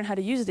chance to learn how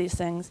to use these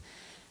things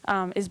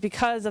is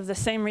because of the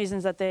same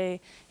reasons that they,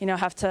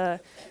 have to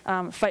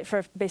fight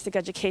for basic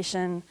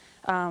education,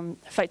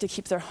 fight to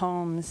keep their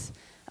homes,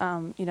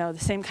 the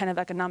same kind of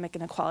economic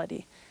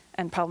inequality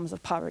and problems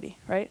of poverty,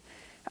 right?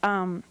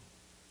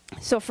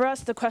 So for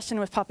us, the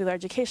question with popular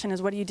education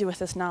is, what do you do with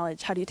this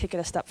knowledge? How do you take it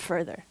a step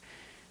further,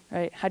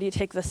 right? How do you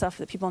take the stuff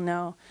that people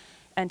know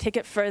and take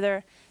it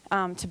further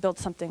to build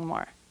something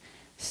more?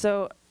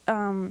 So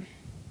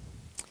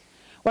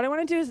what I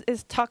want to do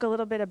is talk a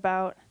little bit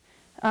about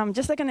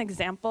just like an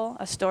example,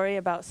 a story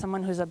about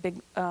someone who's a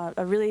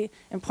really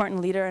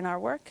important leader in our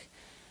work,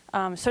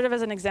 sort of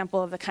as an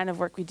example of the kind of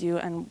work we do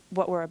and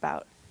what we're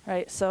about,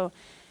 right? So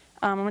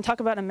I'm going to talk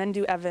about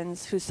Amendu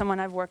Evans, who's someone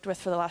I've worked with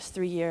for the last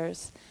 3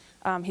 years.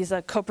 He's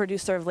a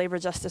co-producer of Labor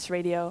Justice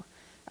Radio,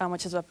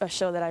 which is a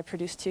show that I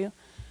produce too.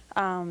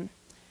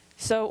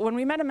 So when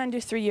we met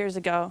Amendu 3 years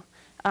ago,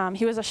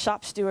 he was a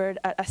shop steward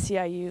at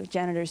SCIU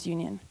Janitors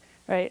Union,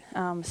 right?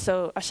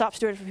 So a shop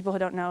steward, for people who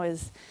don't know,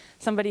 is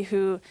somebody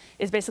who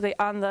is basically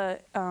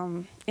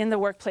in the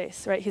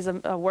workplace, right? He's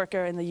a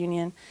worker in the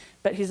union,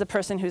 but he's a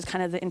person who's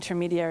kind of the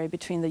intermediary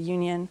between the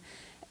union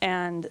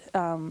and,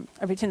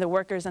 or between the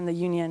workers and the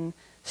union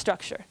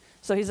structure.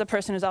 So he's a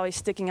person who's always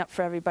sticking up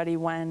for everybody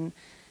when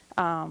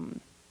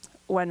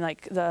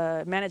like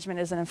the management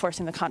isn't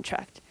enforcing the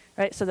contract,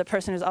 right? So the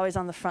person who's always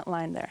on the front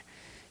line there.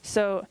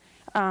 So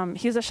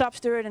he was a shop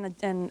steward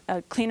and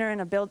a cleaner in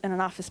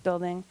an office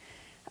building.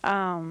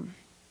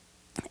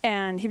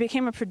 And he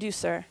became a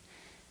producer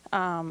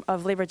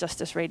of Labor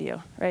Justice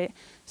Radio, right?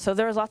 So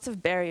there was lots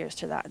of barriers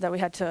to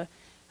that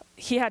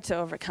he had to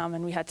overcome,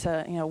 and we had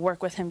to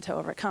work with him to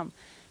overcome.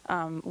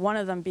 One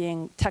of them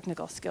being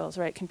technical skills,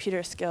 right?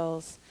 Computer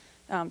skills,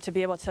 to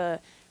be able to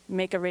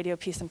make a radio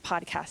piece and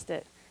podcast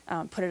it,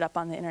 put it up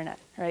on the internet,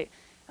 right?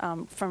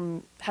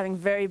 From having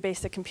very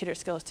basic computer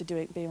skills to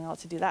being able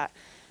to do that.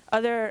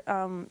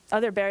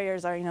 Other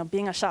barriers are,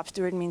 being a shop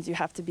steward means you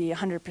have to be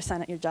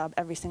 100% at your job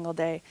every single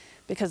day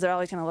because they're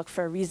always going to look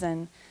for a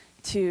reason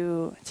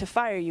to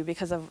fire you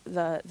because of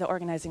the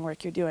organizing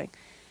work you're doing.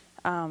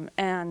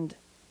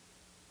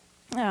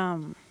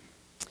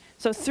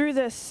 So through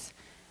this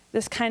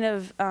kind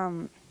of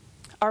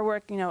our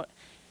work,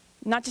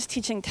 not just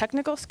teaching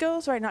technical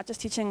skills, right? Not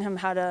just teaching him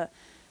how to,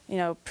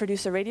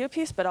 produce a radio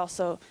piece, but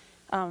also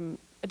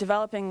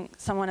developing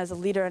someone as a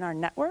leader in our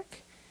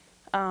network.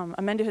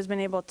 Amendu has been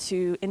able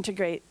to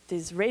integrate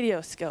these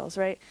radio skills,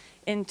 right,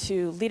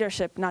 into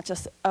leadership, not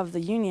just of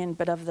the union,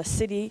 but of the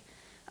city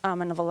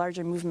and of a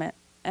larger movement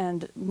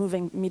and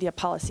moving media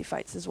policy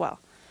fights as well.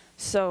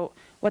 So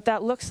what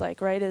that looks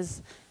like, right,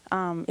 is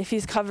if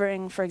he's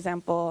covering, for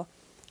example,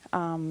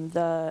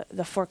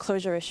 the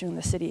foreclosure issue in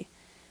the city,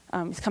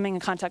 he's coming in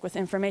contact with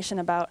information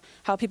about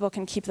how people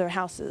can keep their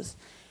houses.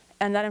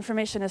 And that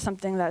information is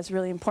something that's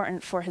really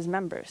important for his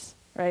members,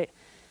 right?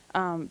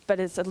 but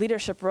it's a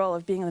leadership role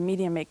of being the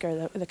media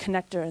maker, the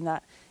connector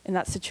in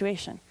that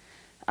situation.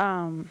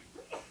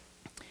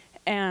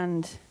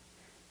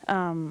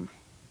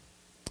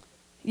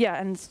 Yeah,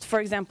 and for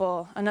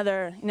example,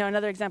 another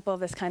example of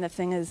this kind of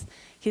thing is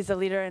he's a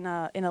leader in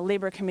a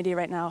labor committee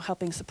right now,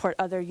 helping support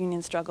other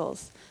union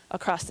struggles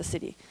across the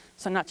city.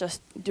 So not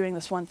just doing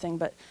this one thing,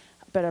 but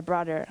a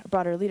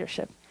broader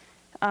leadership.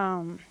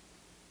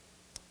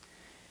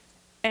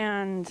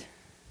 And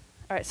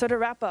all right, so to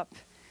wrap up,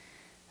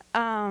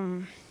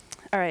 all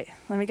right,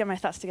 let me get my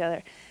thoughts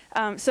together.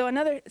 So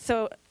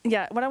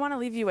what I want to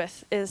leave you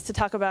with is to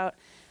talk about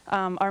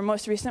our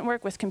most recent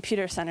work with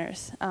computer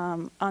centers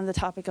on the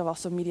topic of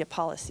also media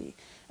policy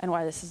and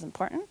why this is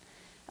important.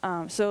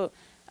 So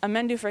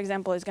Amendu, for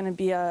example, is going to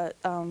be a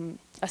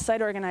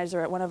site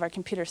organizer at one of our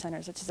computer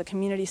centers, which is a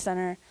community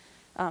center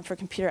for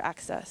computer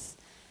access.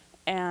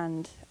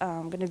 And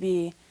I'm going to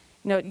be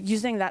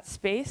using that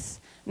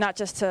space, not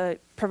just to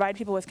provide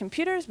people with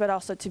computers, but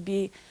also to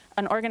be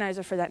an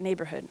organizer for that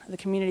neighborhood, the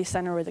community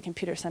center where the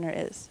computer center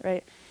is,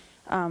 right?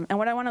 And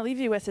what I want to leave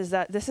you with is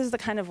that this is the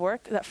kind of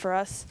work that for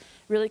us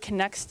really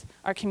connects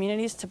our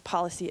communities to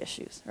policy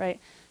issues, right?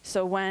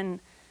 So when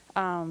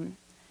we're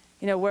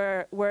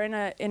in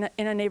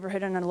a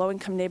neighborhood, in a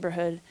low-income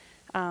neighborhood,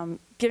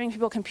 giving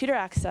people computer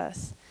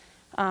access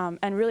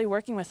and really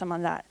working with them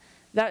on that.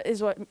 That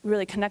is what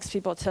really connects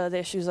people to the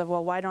issues of,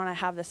 well, why don't I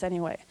have this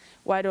anyway?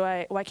 Why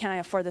can't I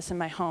afford this in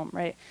my home,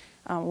 right?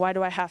 Why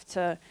do I have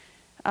to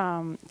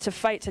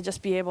fight to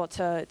just be able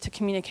to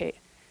communicate,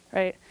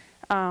 right?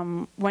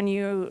 When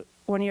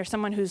you're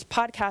someone who's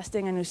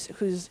podcasting and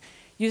who's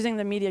using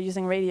the media,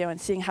 using radio, and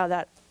seeing how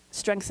that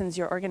strengthens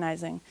your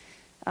organizing,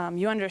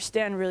 you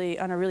understand really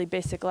on a really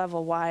basic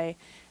level why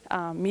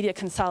media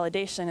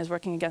consolidation is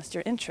working against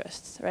your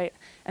interests, right?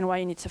 And why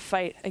you need to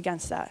fight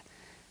against that.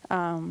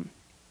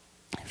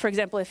 For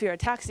example, if you're a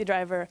taxi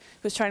driver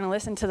who's trying to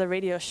listen to the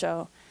radio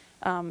show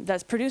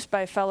that's produced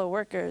by fellow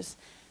workers,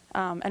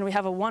 and we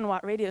have a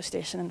 1-watt radio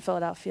station in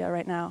Philadelphia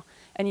right now,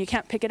 and you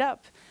can't pick it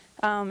up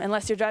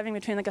unless you're driving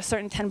between like a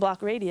certain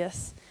 10-block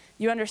radius,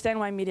 you understand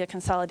why media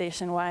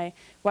consolidation, why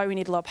we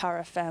need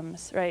low-power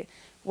FMs, right?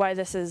 Why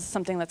this is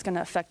something that's going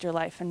to affect your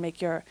life and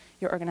make your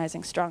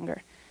organizing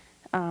stronger.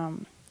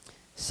 And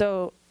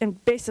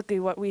basically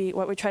what we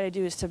try to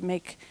do is to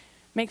make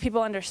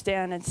people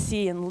understand and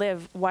see and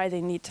live why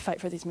they need to fight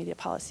for these media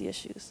policy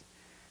issues.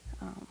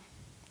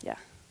 Yeah.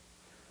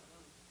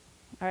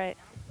 All right.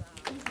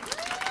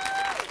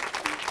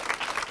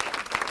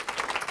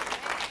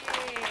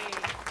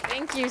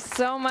 Thank you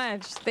so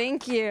much.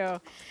 Thank you.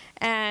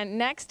 And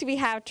next we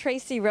have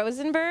Tracy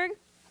Rosenberg,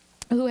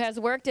 who has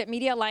worked at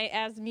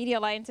as Media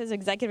Alliance's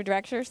Executive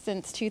Director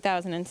since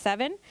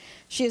 2007.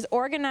 She has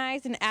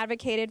organized and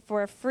advocated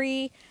for a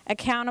free,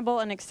 accountable,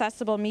 and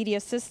accessible media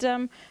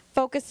system,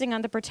 focusing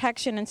on the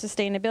protection and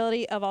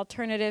sustainability of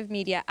alternative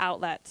media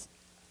outlets.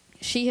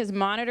 She has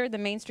monitored the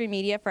mainstream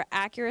media for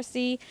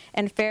accuracy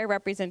and fair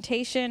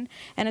representation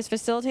and has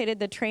facilitated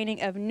the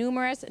training of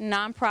numerous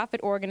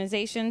nonprofit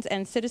organizations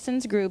and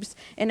citizens groups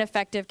in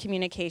effective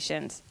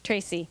communications.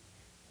 Tracy.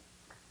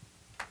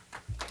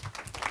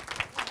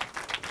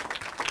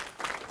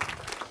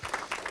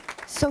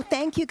 So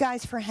thank you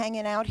guys for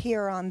hanging out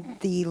here on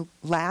the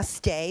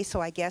last day.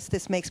 So I guess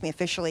this makes me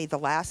officially the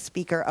last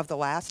speaker of the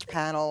last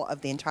panel of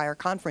the entire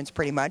conference,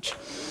 pretty much.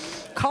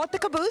 Call it the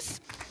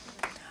caboose.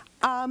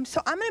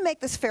 So I'm going to make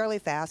this fairly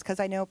fast because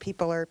I know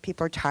people are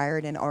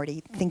tired and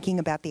already thinking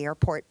about the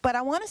airport. But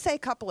I want to say a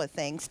couple of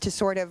things to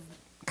sort of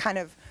kind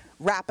of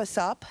wrap us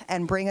up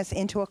and bring us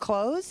into a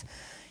close.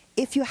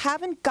 If you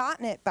haven't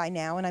gotten it by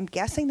now, and I'm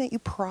guessing that you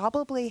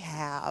probably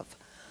have,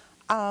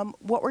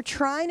 what we're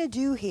trying to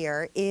do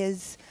here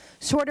is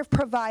sort of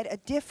provide a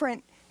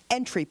different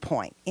entry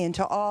point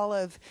into all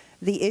of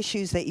the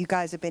issues that you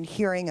guys have been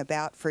hearing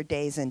about for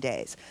days and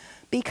days.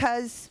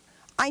 Because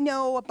I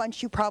know a bunch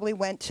of you probably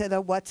went to the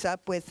What's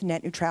Up with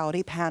Net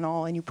Neutrality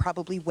panel, and you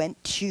probably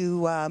went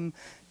to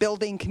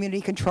building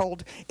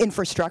community-controlled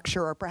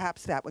infrastructure, or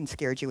perhaps that one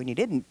scared you and you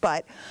didn't.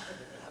 But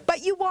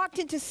you walked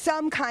into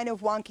some kind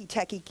of wonky,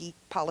 techie, geek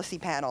policy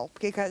panel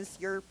because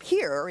you're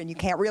here and you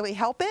can't really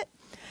help it.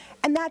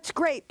 And that's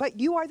great, but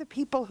you are the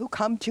people who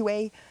come to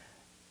a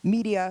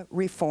media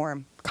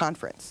reform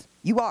conference.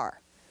 You are.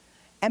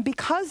 And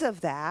because of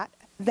that,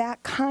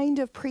 that kind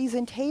of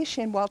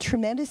presentation, while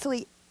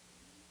tremendously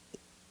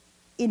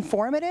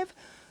informative,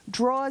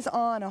 draws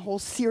on a whole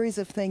series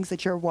of things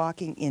that you're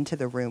walking into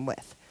the room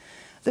with.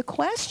 The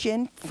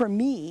question for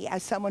me,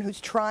 as someone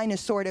who's trying to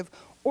sort of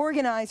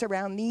organize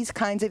around these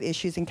kinds of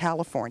issues in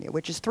California,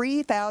 which is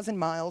 3,000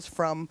 miles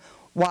from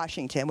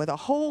Washington, with a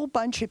whole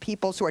bunch of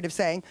people sort of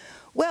saying,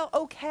 well,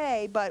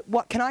 okay, but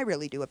what can I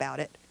really do about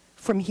it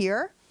from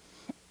here,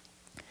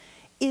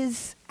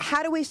 is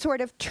how do we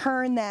sort of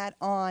turn that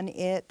on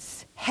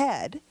its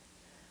head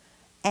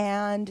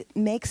and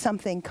make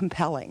something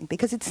compelling?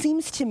 Because it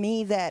seems to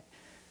me that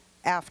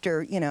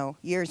after,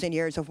 years and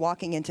years of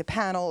walking into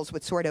panels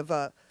with sort of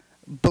a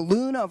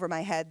balloon over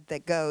my head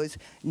that goes,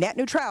 net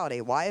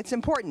neutrality, why it's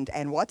important,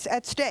 and what's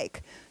at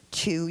stake,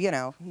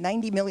 to,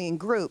 90 million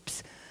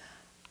groups.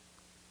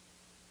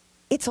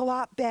 It's a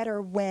lot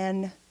better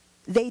when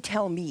they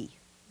tell me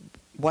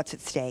what's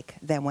at stake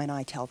than when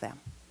I tell them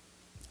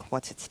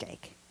what's at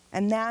stake.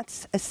 And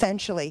that's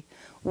essentially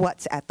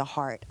what's at the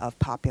heart of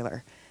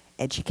popular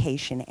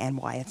education and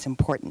why it's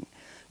important.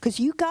 Because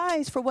you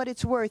guys, for what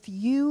it's worth,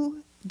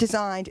 you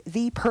designed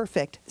the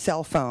perfect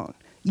cell phone.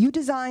 You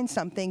designed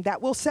something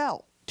that will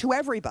sell to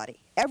everybody.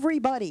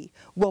 Everybody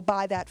will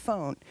buy that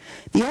phone.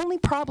 The only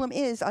problem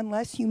is,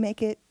 unless you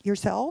make it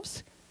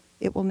yourselves,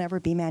 it will never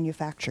be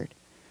manufactured.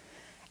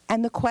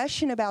 And the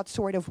question about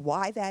sort of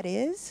why that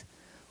is,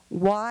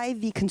 why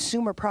the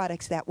consumer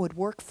products that would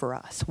work for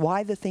us,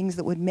 why the things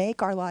that would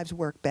make our lives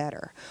work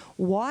better,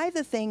 why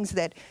the things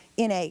that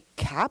in a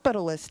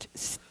capitalist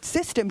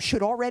system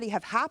should already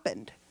have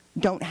happened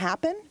don't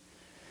happen,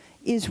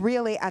 is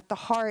really at the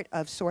heart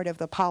of sort of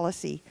the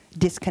policy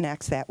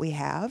disconnects that we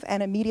have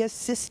and a media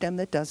system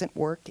that doesn't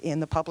work in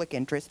the public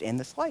interest in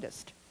the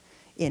slightest,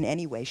 in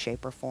any way,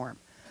 shape, or form.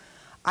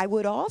 I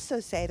would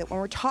also say that when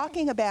we're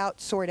talking about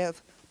sort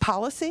of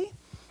policy,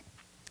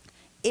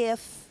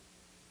 if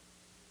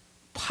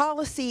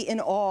policy in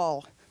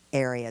all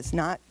areas,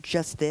 not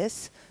just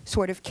this,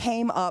 sort of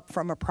came up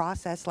from a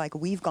process like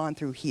we've gone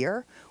through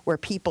here, where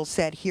people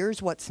said,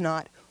 here's what's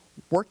not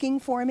working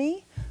for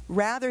me,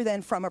 rather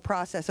than from a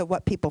process of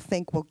what people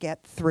think will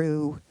get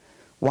through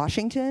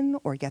Washington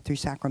or get through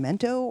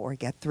Sacramento or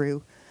get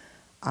through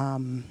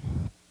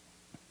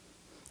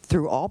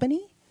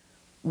Albany,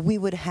 we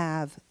would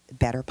have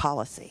better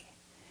policy.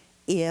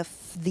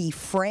 If the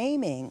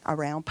framing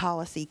around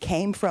policy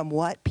came from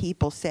what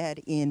people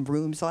said in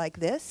rooms like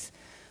this,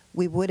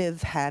 we would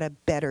have had a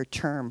better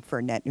term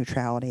for net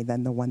neutrality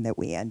than the one that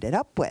we ended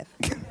up with.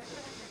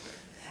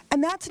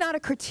 And that's not a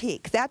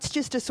critique. That's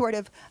just a sort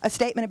of a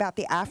statement about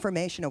the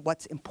affirmation of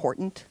what's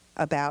important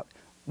about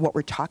what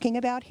we're talking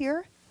about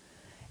here,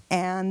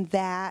 and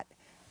that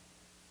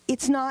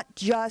it's not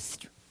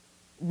just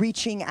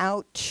reaching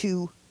out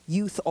to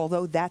youth,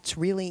 although that's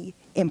really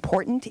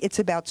important. It's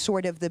about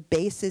sort of the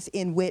basis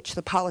in which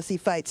the policy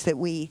fights that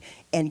we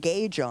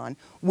engage on,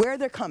 where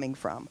they're coming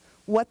from,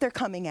 what they're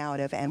coming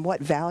out of, and what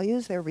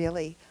values they're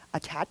really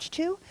attached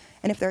to.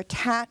 And if they're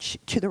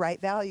attached to the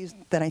right values,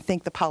 then I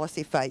think the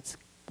policy fights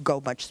go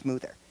much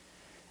smoother.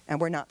 And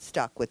we're not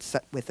stuck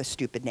with a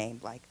stupid name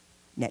like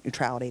net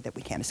neutrality that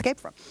we can't escape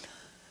from.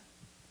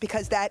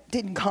 Because that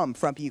didn't come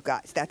from you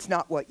guys. That's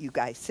not what you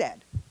guys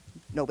said.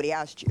 Nobody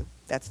asked you.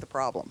 That's the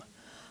problem.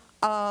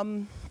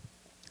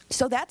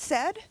 So that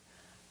said,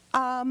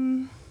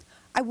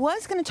 I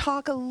was going to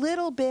talk a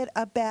little bit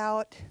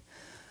about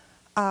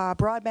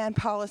broadband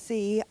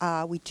policy.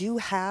 We do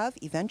have,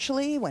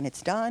 eventually, when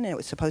it's done, and it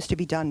was supposed to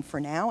be done for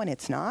now, and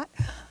it's not,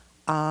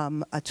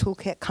 a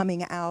toolkit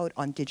coming out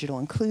on digital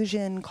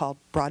inclusion called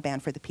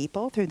Broadband for the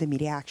People through the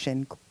Media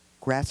Action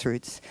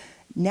Grassroots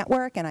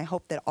Network, and I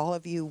hope that all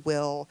of you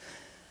will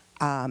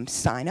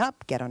sign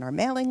up, get on our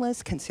mailing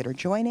list, consider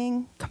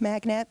joining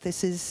Magnet.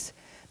 This is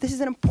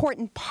an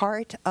important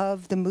part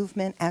of the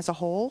movement as a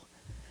whole,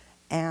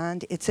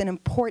 and it's an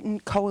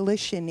important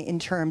coalition in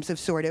terms of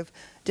sort of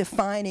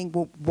defining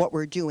what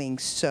we're doing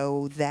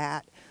so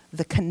that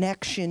the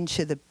connection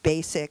to the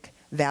basic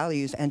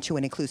values and to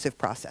an inclusive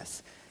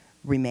process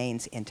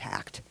remains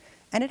intact.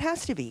 And it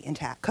has to be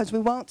intact, because we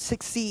won't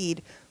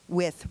succeed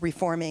with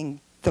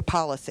reforming the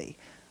policy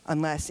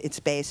unless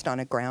it's based on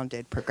a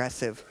grounded,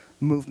 progressive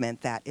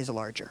movement that is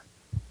larger.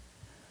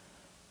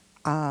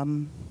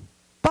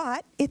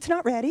 But it's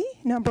not ready,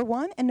 number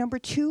one, and number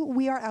two,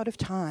 we are out of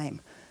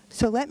time.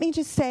 So let me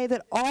just say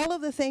that all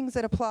of the things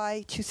that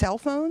apply to cell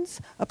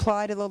phones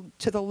apply to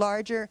the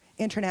larger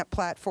internet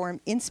platform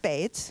in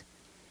spades.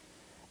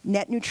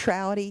 Net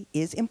neutrality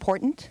is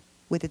important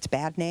with its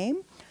bad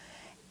name.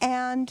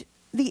 And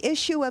the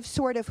issue of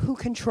sort of who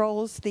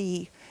controls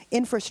the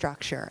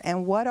infrastructure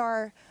and what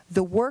are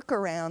the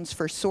workarounds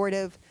for sort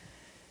of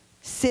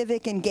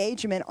civic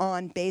engagement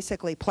on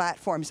basically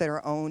platforms that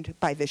are owned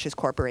by vicious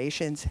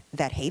corporations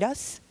that hate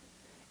us,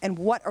 and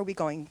what are we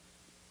going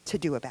to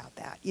do about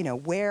that? You know,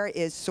 where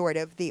is sort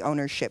of the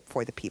ownership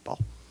for the people?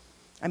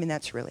 I mean,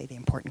 that's really the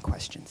important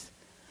questions.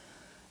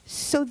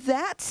 So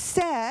that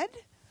said,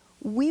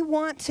 we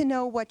want to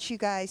know what you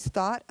guys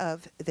thought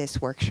of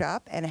this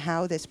workshop and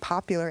how this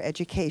popular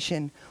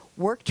education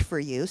worked for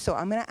you. So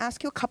I'm going to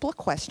ask you a couple of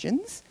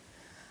questions.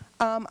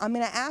 I'm going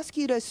to ask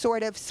you to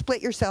sort of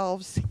split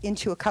yourselves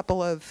into a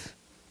couple of,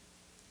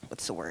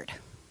 what's the word?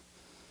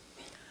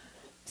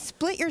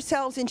 Split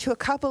yourselves into a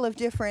couple of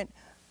different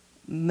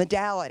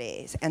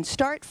modalities and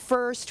start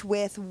first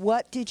with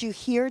what did you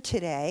hear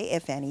today,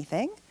 if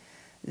anything,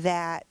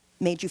 that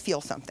made you feel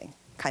something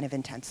kind of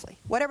intensely,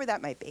 whatever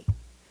that might be.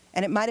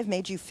 And it might have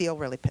made you feel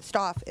really pissed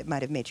off. It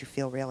might have made you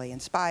feel really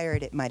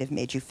inspired. It might have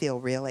made you feel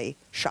really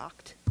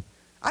shocked.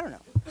 I don't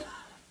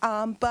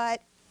know.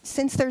 But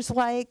since there's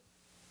like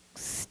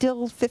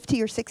still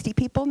 50 or 60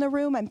 people in the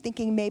room, I'm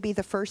thinking maybe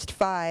the first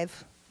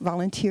 5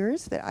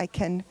 volunteers that I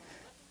can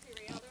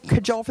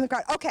cajole from the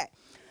crowd. Okay.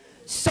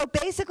 So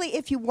basically,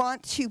 if you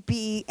want to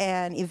be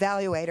an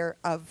evaluator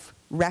of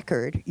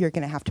record, you're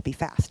going to have to be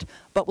fast.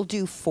 But we'll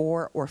do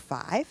 4 or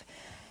 5.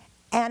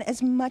 And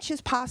as much as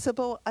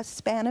possible, a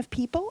span of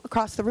people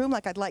across the room.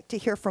 Like, I'd like to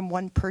hear from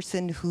one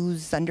person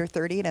who's under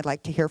 30, and I'd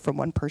like to hear from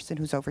one person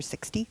who's over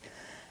 60,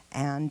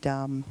 and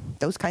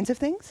those kinds of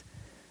things.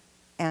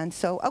 And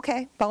so,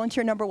 okay,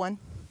 volunteer number 1.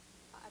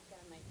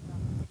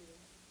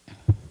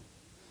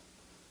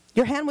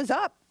 Your hand was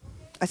up.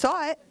 I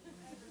saw it.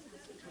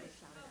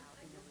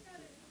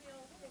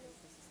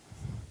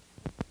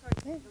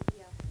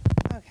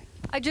 Okay.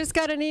 I just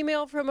got an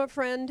email from a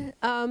friend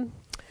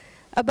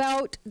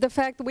about the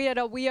fact that we had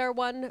a We Are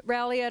One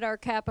rally at our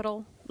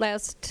Capitol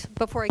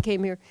before I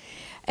came here,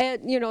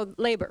 and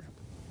labor,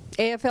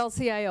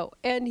 AFL-CIO,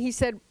 and he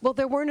said, well,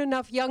 there weren't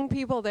enough young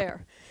people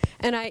there,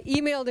 and I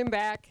emailed him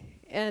back,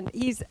 and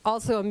he's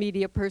also a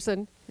media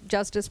person,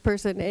 justice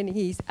person,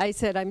 and I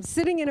said, I'm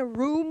sitting in a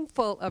room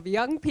full of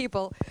young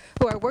people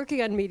who are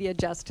working on media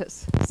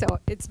justice, so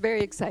it's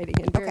very exciting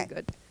and very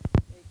good.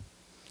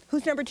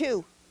 Who's number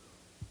 2?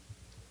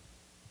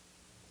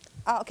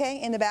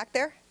 Okay, in the back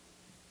there.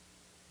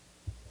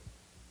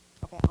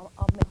 Okay,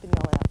 I'll make them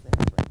yell it out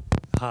there.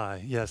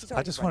 Hi, yes.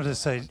 I just wanted to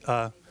say,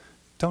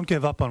 don't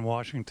give up on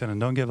Washington and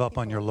don't give up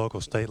on your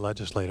local state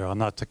legislator. I'm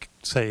not to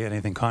say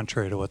anything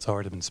contrary to what's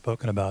already been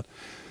spoken about,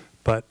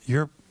 but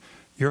your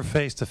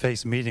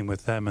face-to-face meeting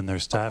with them and their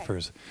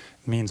staffers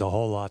means a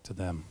whole lot to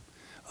them.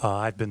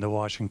 I've been to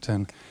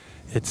Washington.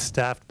 It's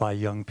staffed by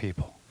young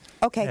people.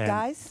 Okay, and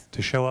guys.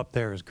 To show up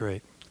there is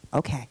great.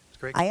 Okay.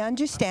 I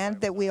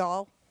understand that we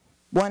all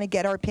want to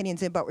get our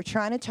opinions in, but we're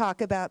trying to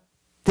talk about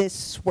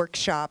this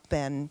workshop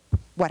and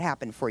what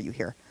happened for you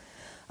here.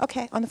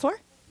 Okay, on the floor.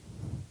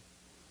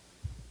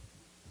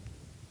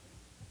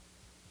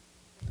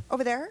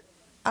 Over there.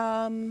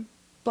 Blonde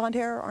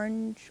hair,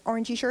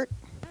 orangey shirt.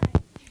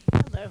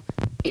 Hello.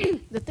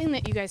 The thing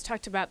that you guys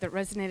talked about that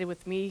resonated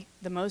with me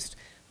the most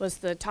was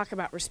the talk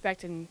about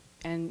respect and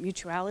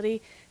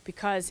mutuality,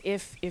 because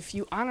if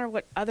you honor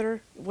what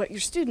your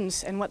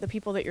students and what the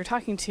people that you're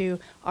talking to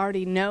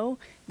already know,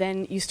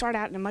 then you start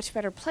out in a much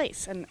better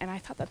place, and I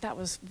thought that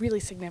was really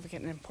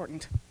significant and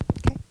important.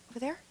 Okay, over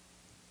there.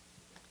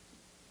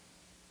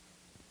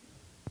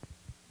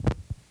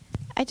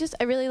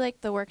 I really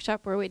liked the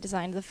workshop where we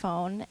designed the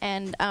phone,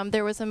 and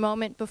there was a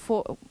moment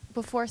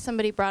before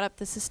somebody brought up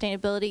the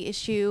sustainability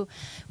issue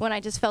when I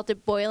just felt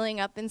it boiling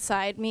up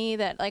inside me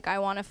that, like, I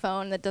want a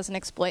phone that doesn't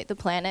exploit the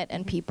planet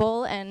and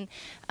people, and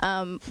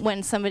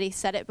when somebody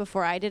said it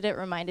before I did, it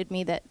reminded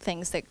me that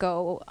things that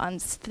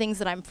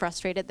I'm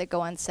frustrated that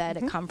go unsaid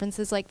at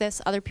conferences like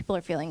this, other people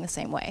are feeling the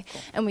same way,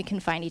 and we can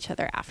find each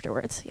other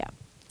afterwards. Yeah.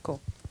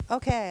 Cool.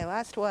 Okay,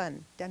 last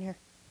one down here.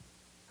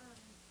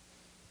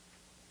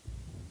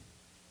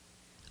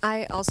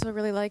 I also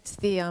really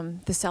liked the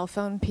cell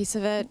phone piece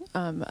of it.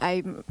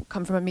 I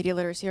come from a media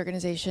literacy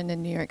organization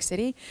in New York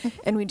City,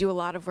 and we do a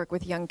lot of work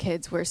with young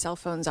kids where cell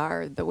phones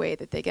are the way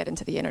that they get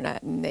into the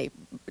internet, and they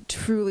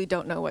truly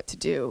don't know what to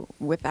do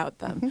without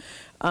them.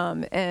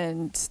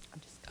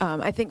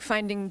 I think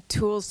finding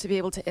tools to be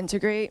able to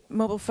integrate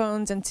mobile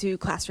phones into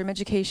classroom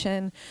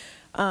education,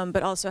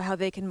 but also how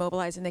they can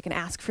mobilize and they can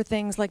ask for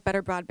things like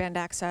better broadband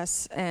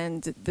access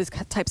and the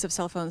types of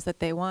cell phones that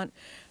they want.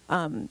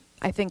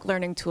 I think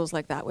learning tools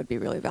like that would be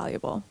really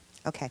valuable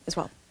as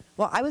well.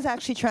 Well, I was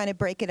actually trying to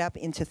break it up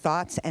into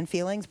thoughts and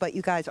feelings, but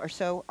you guys are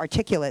so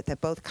articulate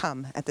that both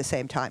come at the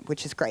same time,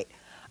 which is great.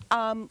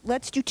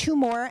 Let's do 2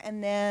 more,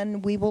 and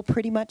then we will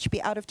pretty much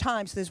be out of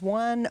time. So there's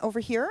one over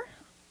here.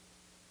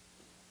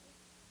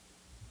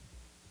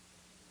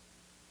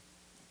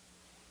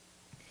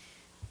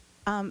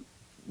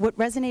 What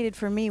resonated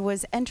for me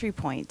was entry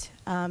point,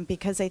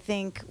 because I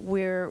think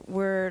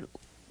we're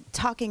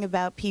talking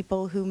about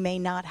people who may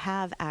not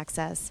have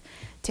access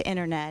to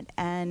internet,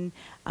 and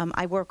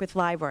I work with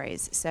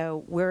libraries,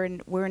 so we're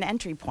an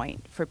entry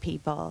point for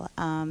people.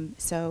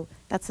 So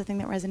that's the thing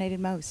that resonated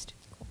most.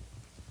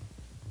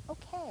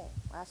 Okay,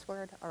 last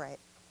word. All right,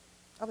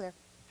 over there.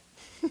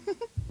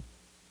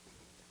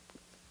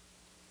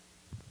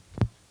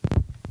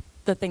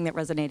 The thing that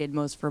resonated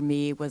most for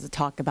me was a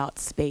talk about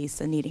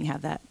space and needing to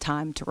have that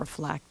time to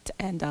reflect,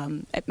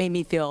 and it made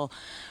me feel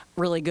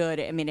really good.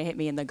 I mean, it hit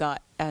me in the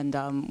gut, and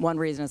one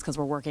reason is because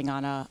we're working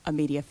on a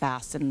media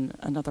fast in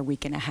another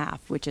week and a half,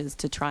 which is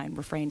to try and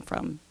refrain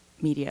from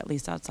media, at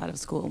least outside of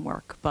school and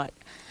work. But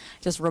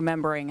just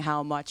remembering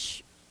how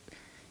much,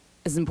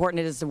 as important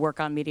it is to work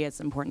on media,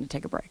 it's important to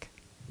take a break.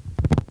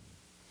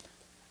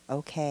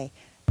 Okay.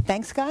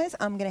 Thanks, guys.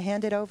 I'm going to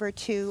hand it over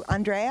to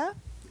Andrea,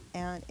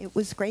 and it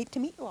was great to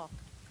meet you all.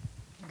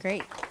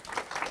 Great.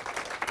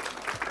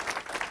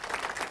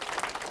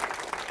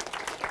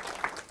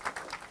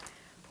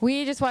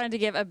 We just wanted to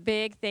give a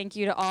big thank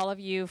you to all of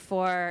you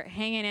for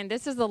hanging in.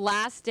 This is the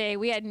last day.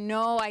 We had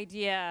no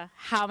idea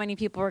how many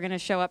people were going to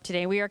show up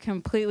today. We are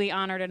completely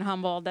honored and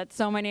humbled that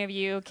so many of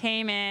you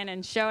came in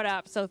and showed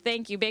up. So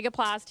thank you. Big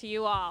applause to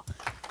you all.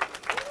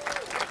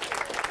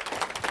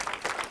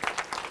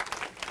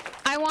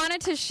 I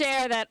wanted to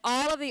share that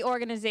all of the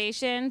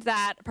organizations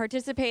that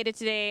participated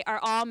today are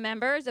all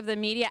members of the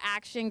Media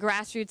Action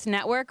Grassroots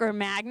Network, or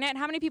Magnet.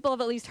 How many people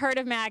have at least heard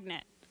of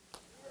Magnet?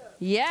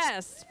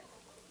 Yes.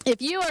 If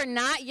you are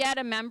not yet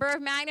a member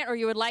of Magnet, or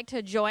you would like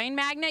to join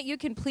Magnet, you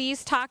can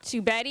please talk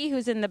to Betty,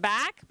 who's in the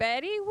back.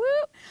 Betty, woo!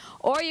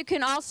 Or you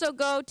can also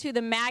go to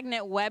the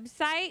Magnet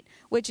website,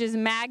 which is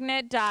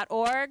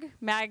magnet.org,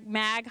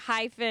 mag-net.org,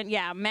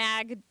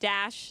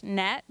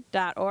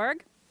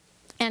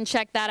 and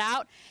check that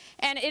out.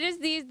 And it is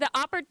the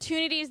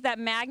opportunities that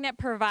Magnet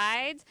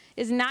provides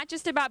is not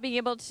just about being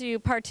able to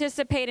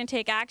participate and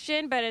take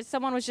action, but as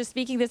someone was just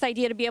speaking, this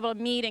idea to be able to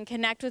meet and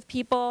connect with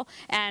people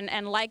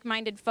and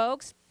like-minded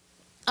folks.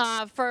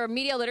 For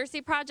Media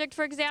Literacy Project,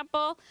 for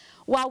example,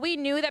 while we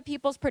knew that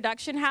People's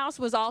Production House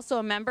was also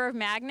a member of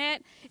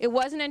Magnet, it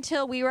wasn't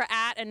until we were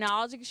at a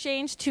knowledge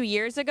exchange 2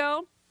 years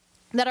ago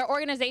that our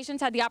organizations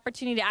had the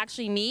opportunity to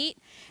actually meet,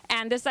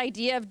 and this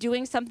idea of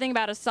doing something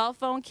about a cell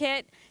phone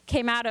kit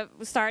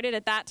started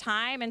at that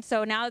time, and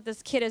so now that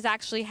this kit is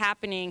actually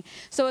happening.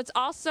 So it's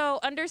also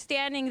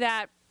understanding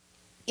that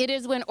it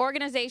is when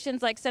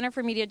organizations like Center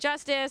for Media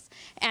Justice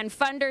and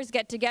funders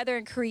get together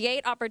and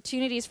create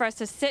opportunities for us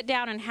to sit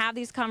down and have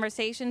these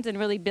conversations and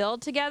really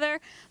build together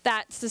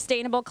that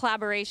sustainable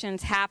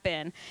collaborations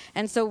happen.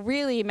 And so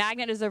really,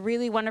 Magnet is a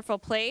really wonderful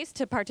place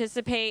to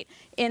participate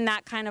in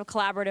that kind of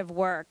collaborative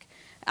work.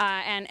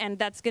 And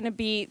that's going to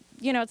be,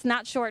 you know, it's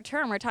not short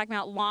term. We're talking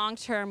about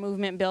long-term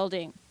movement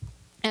building.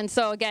 And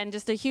so again,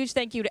 just a huge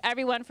thank you to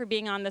everyone for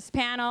being on this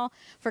panel,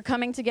 for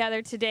coming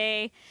together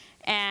today,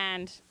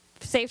 and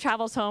safe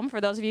travels home for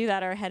those of you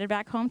that are headed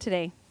back home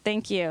today.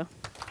 Thank you.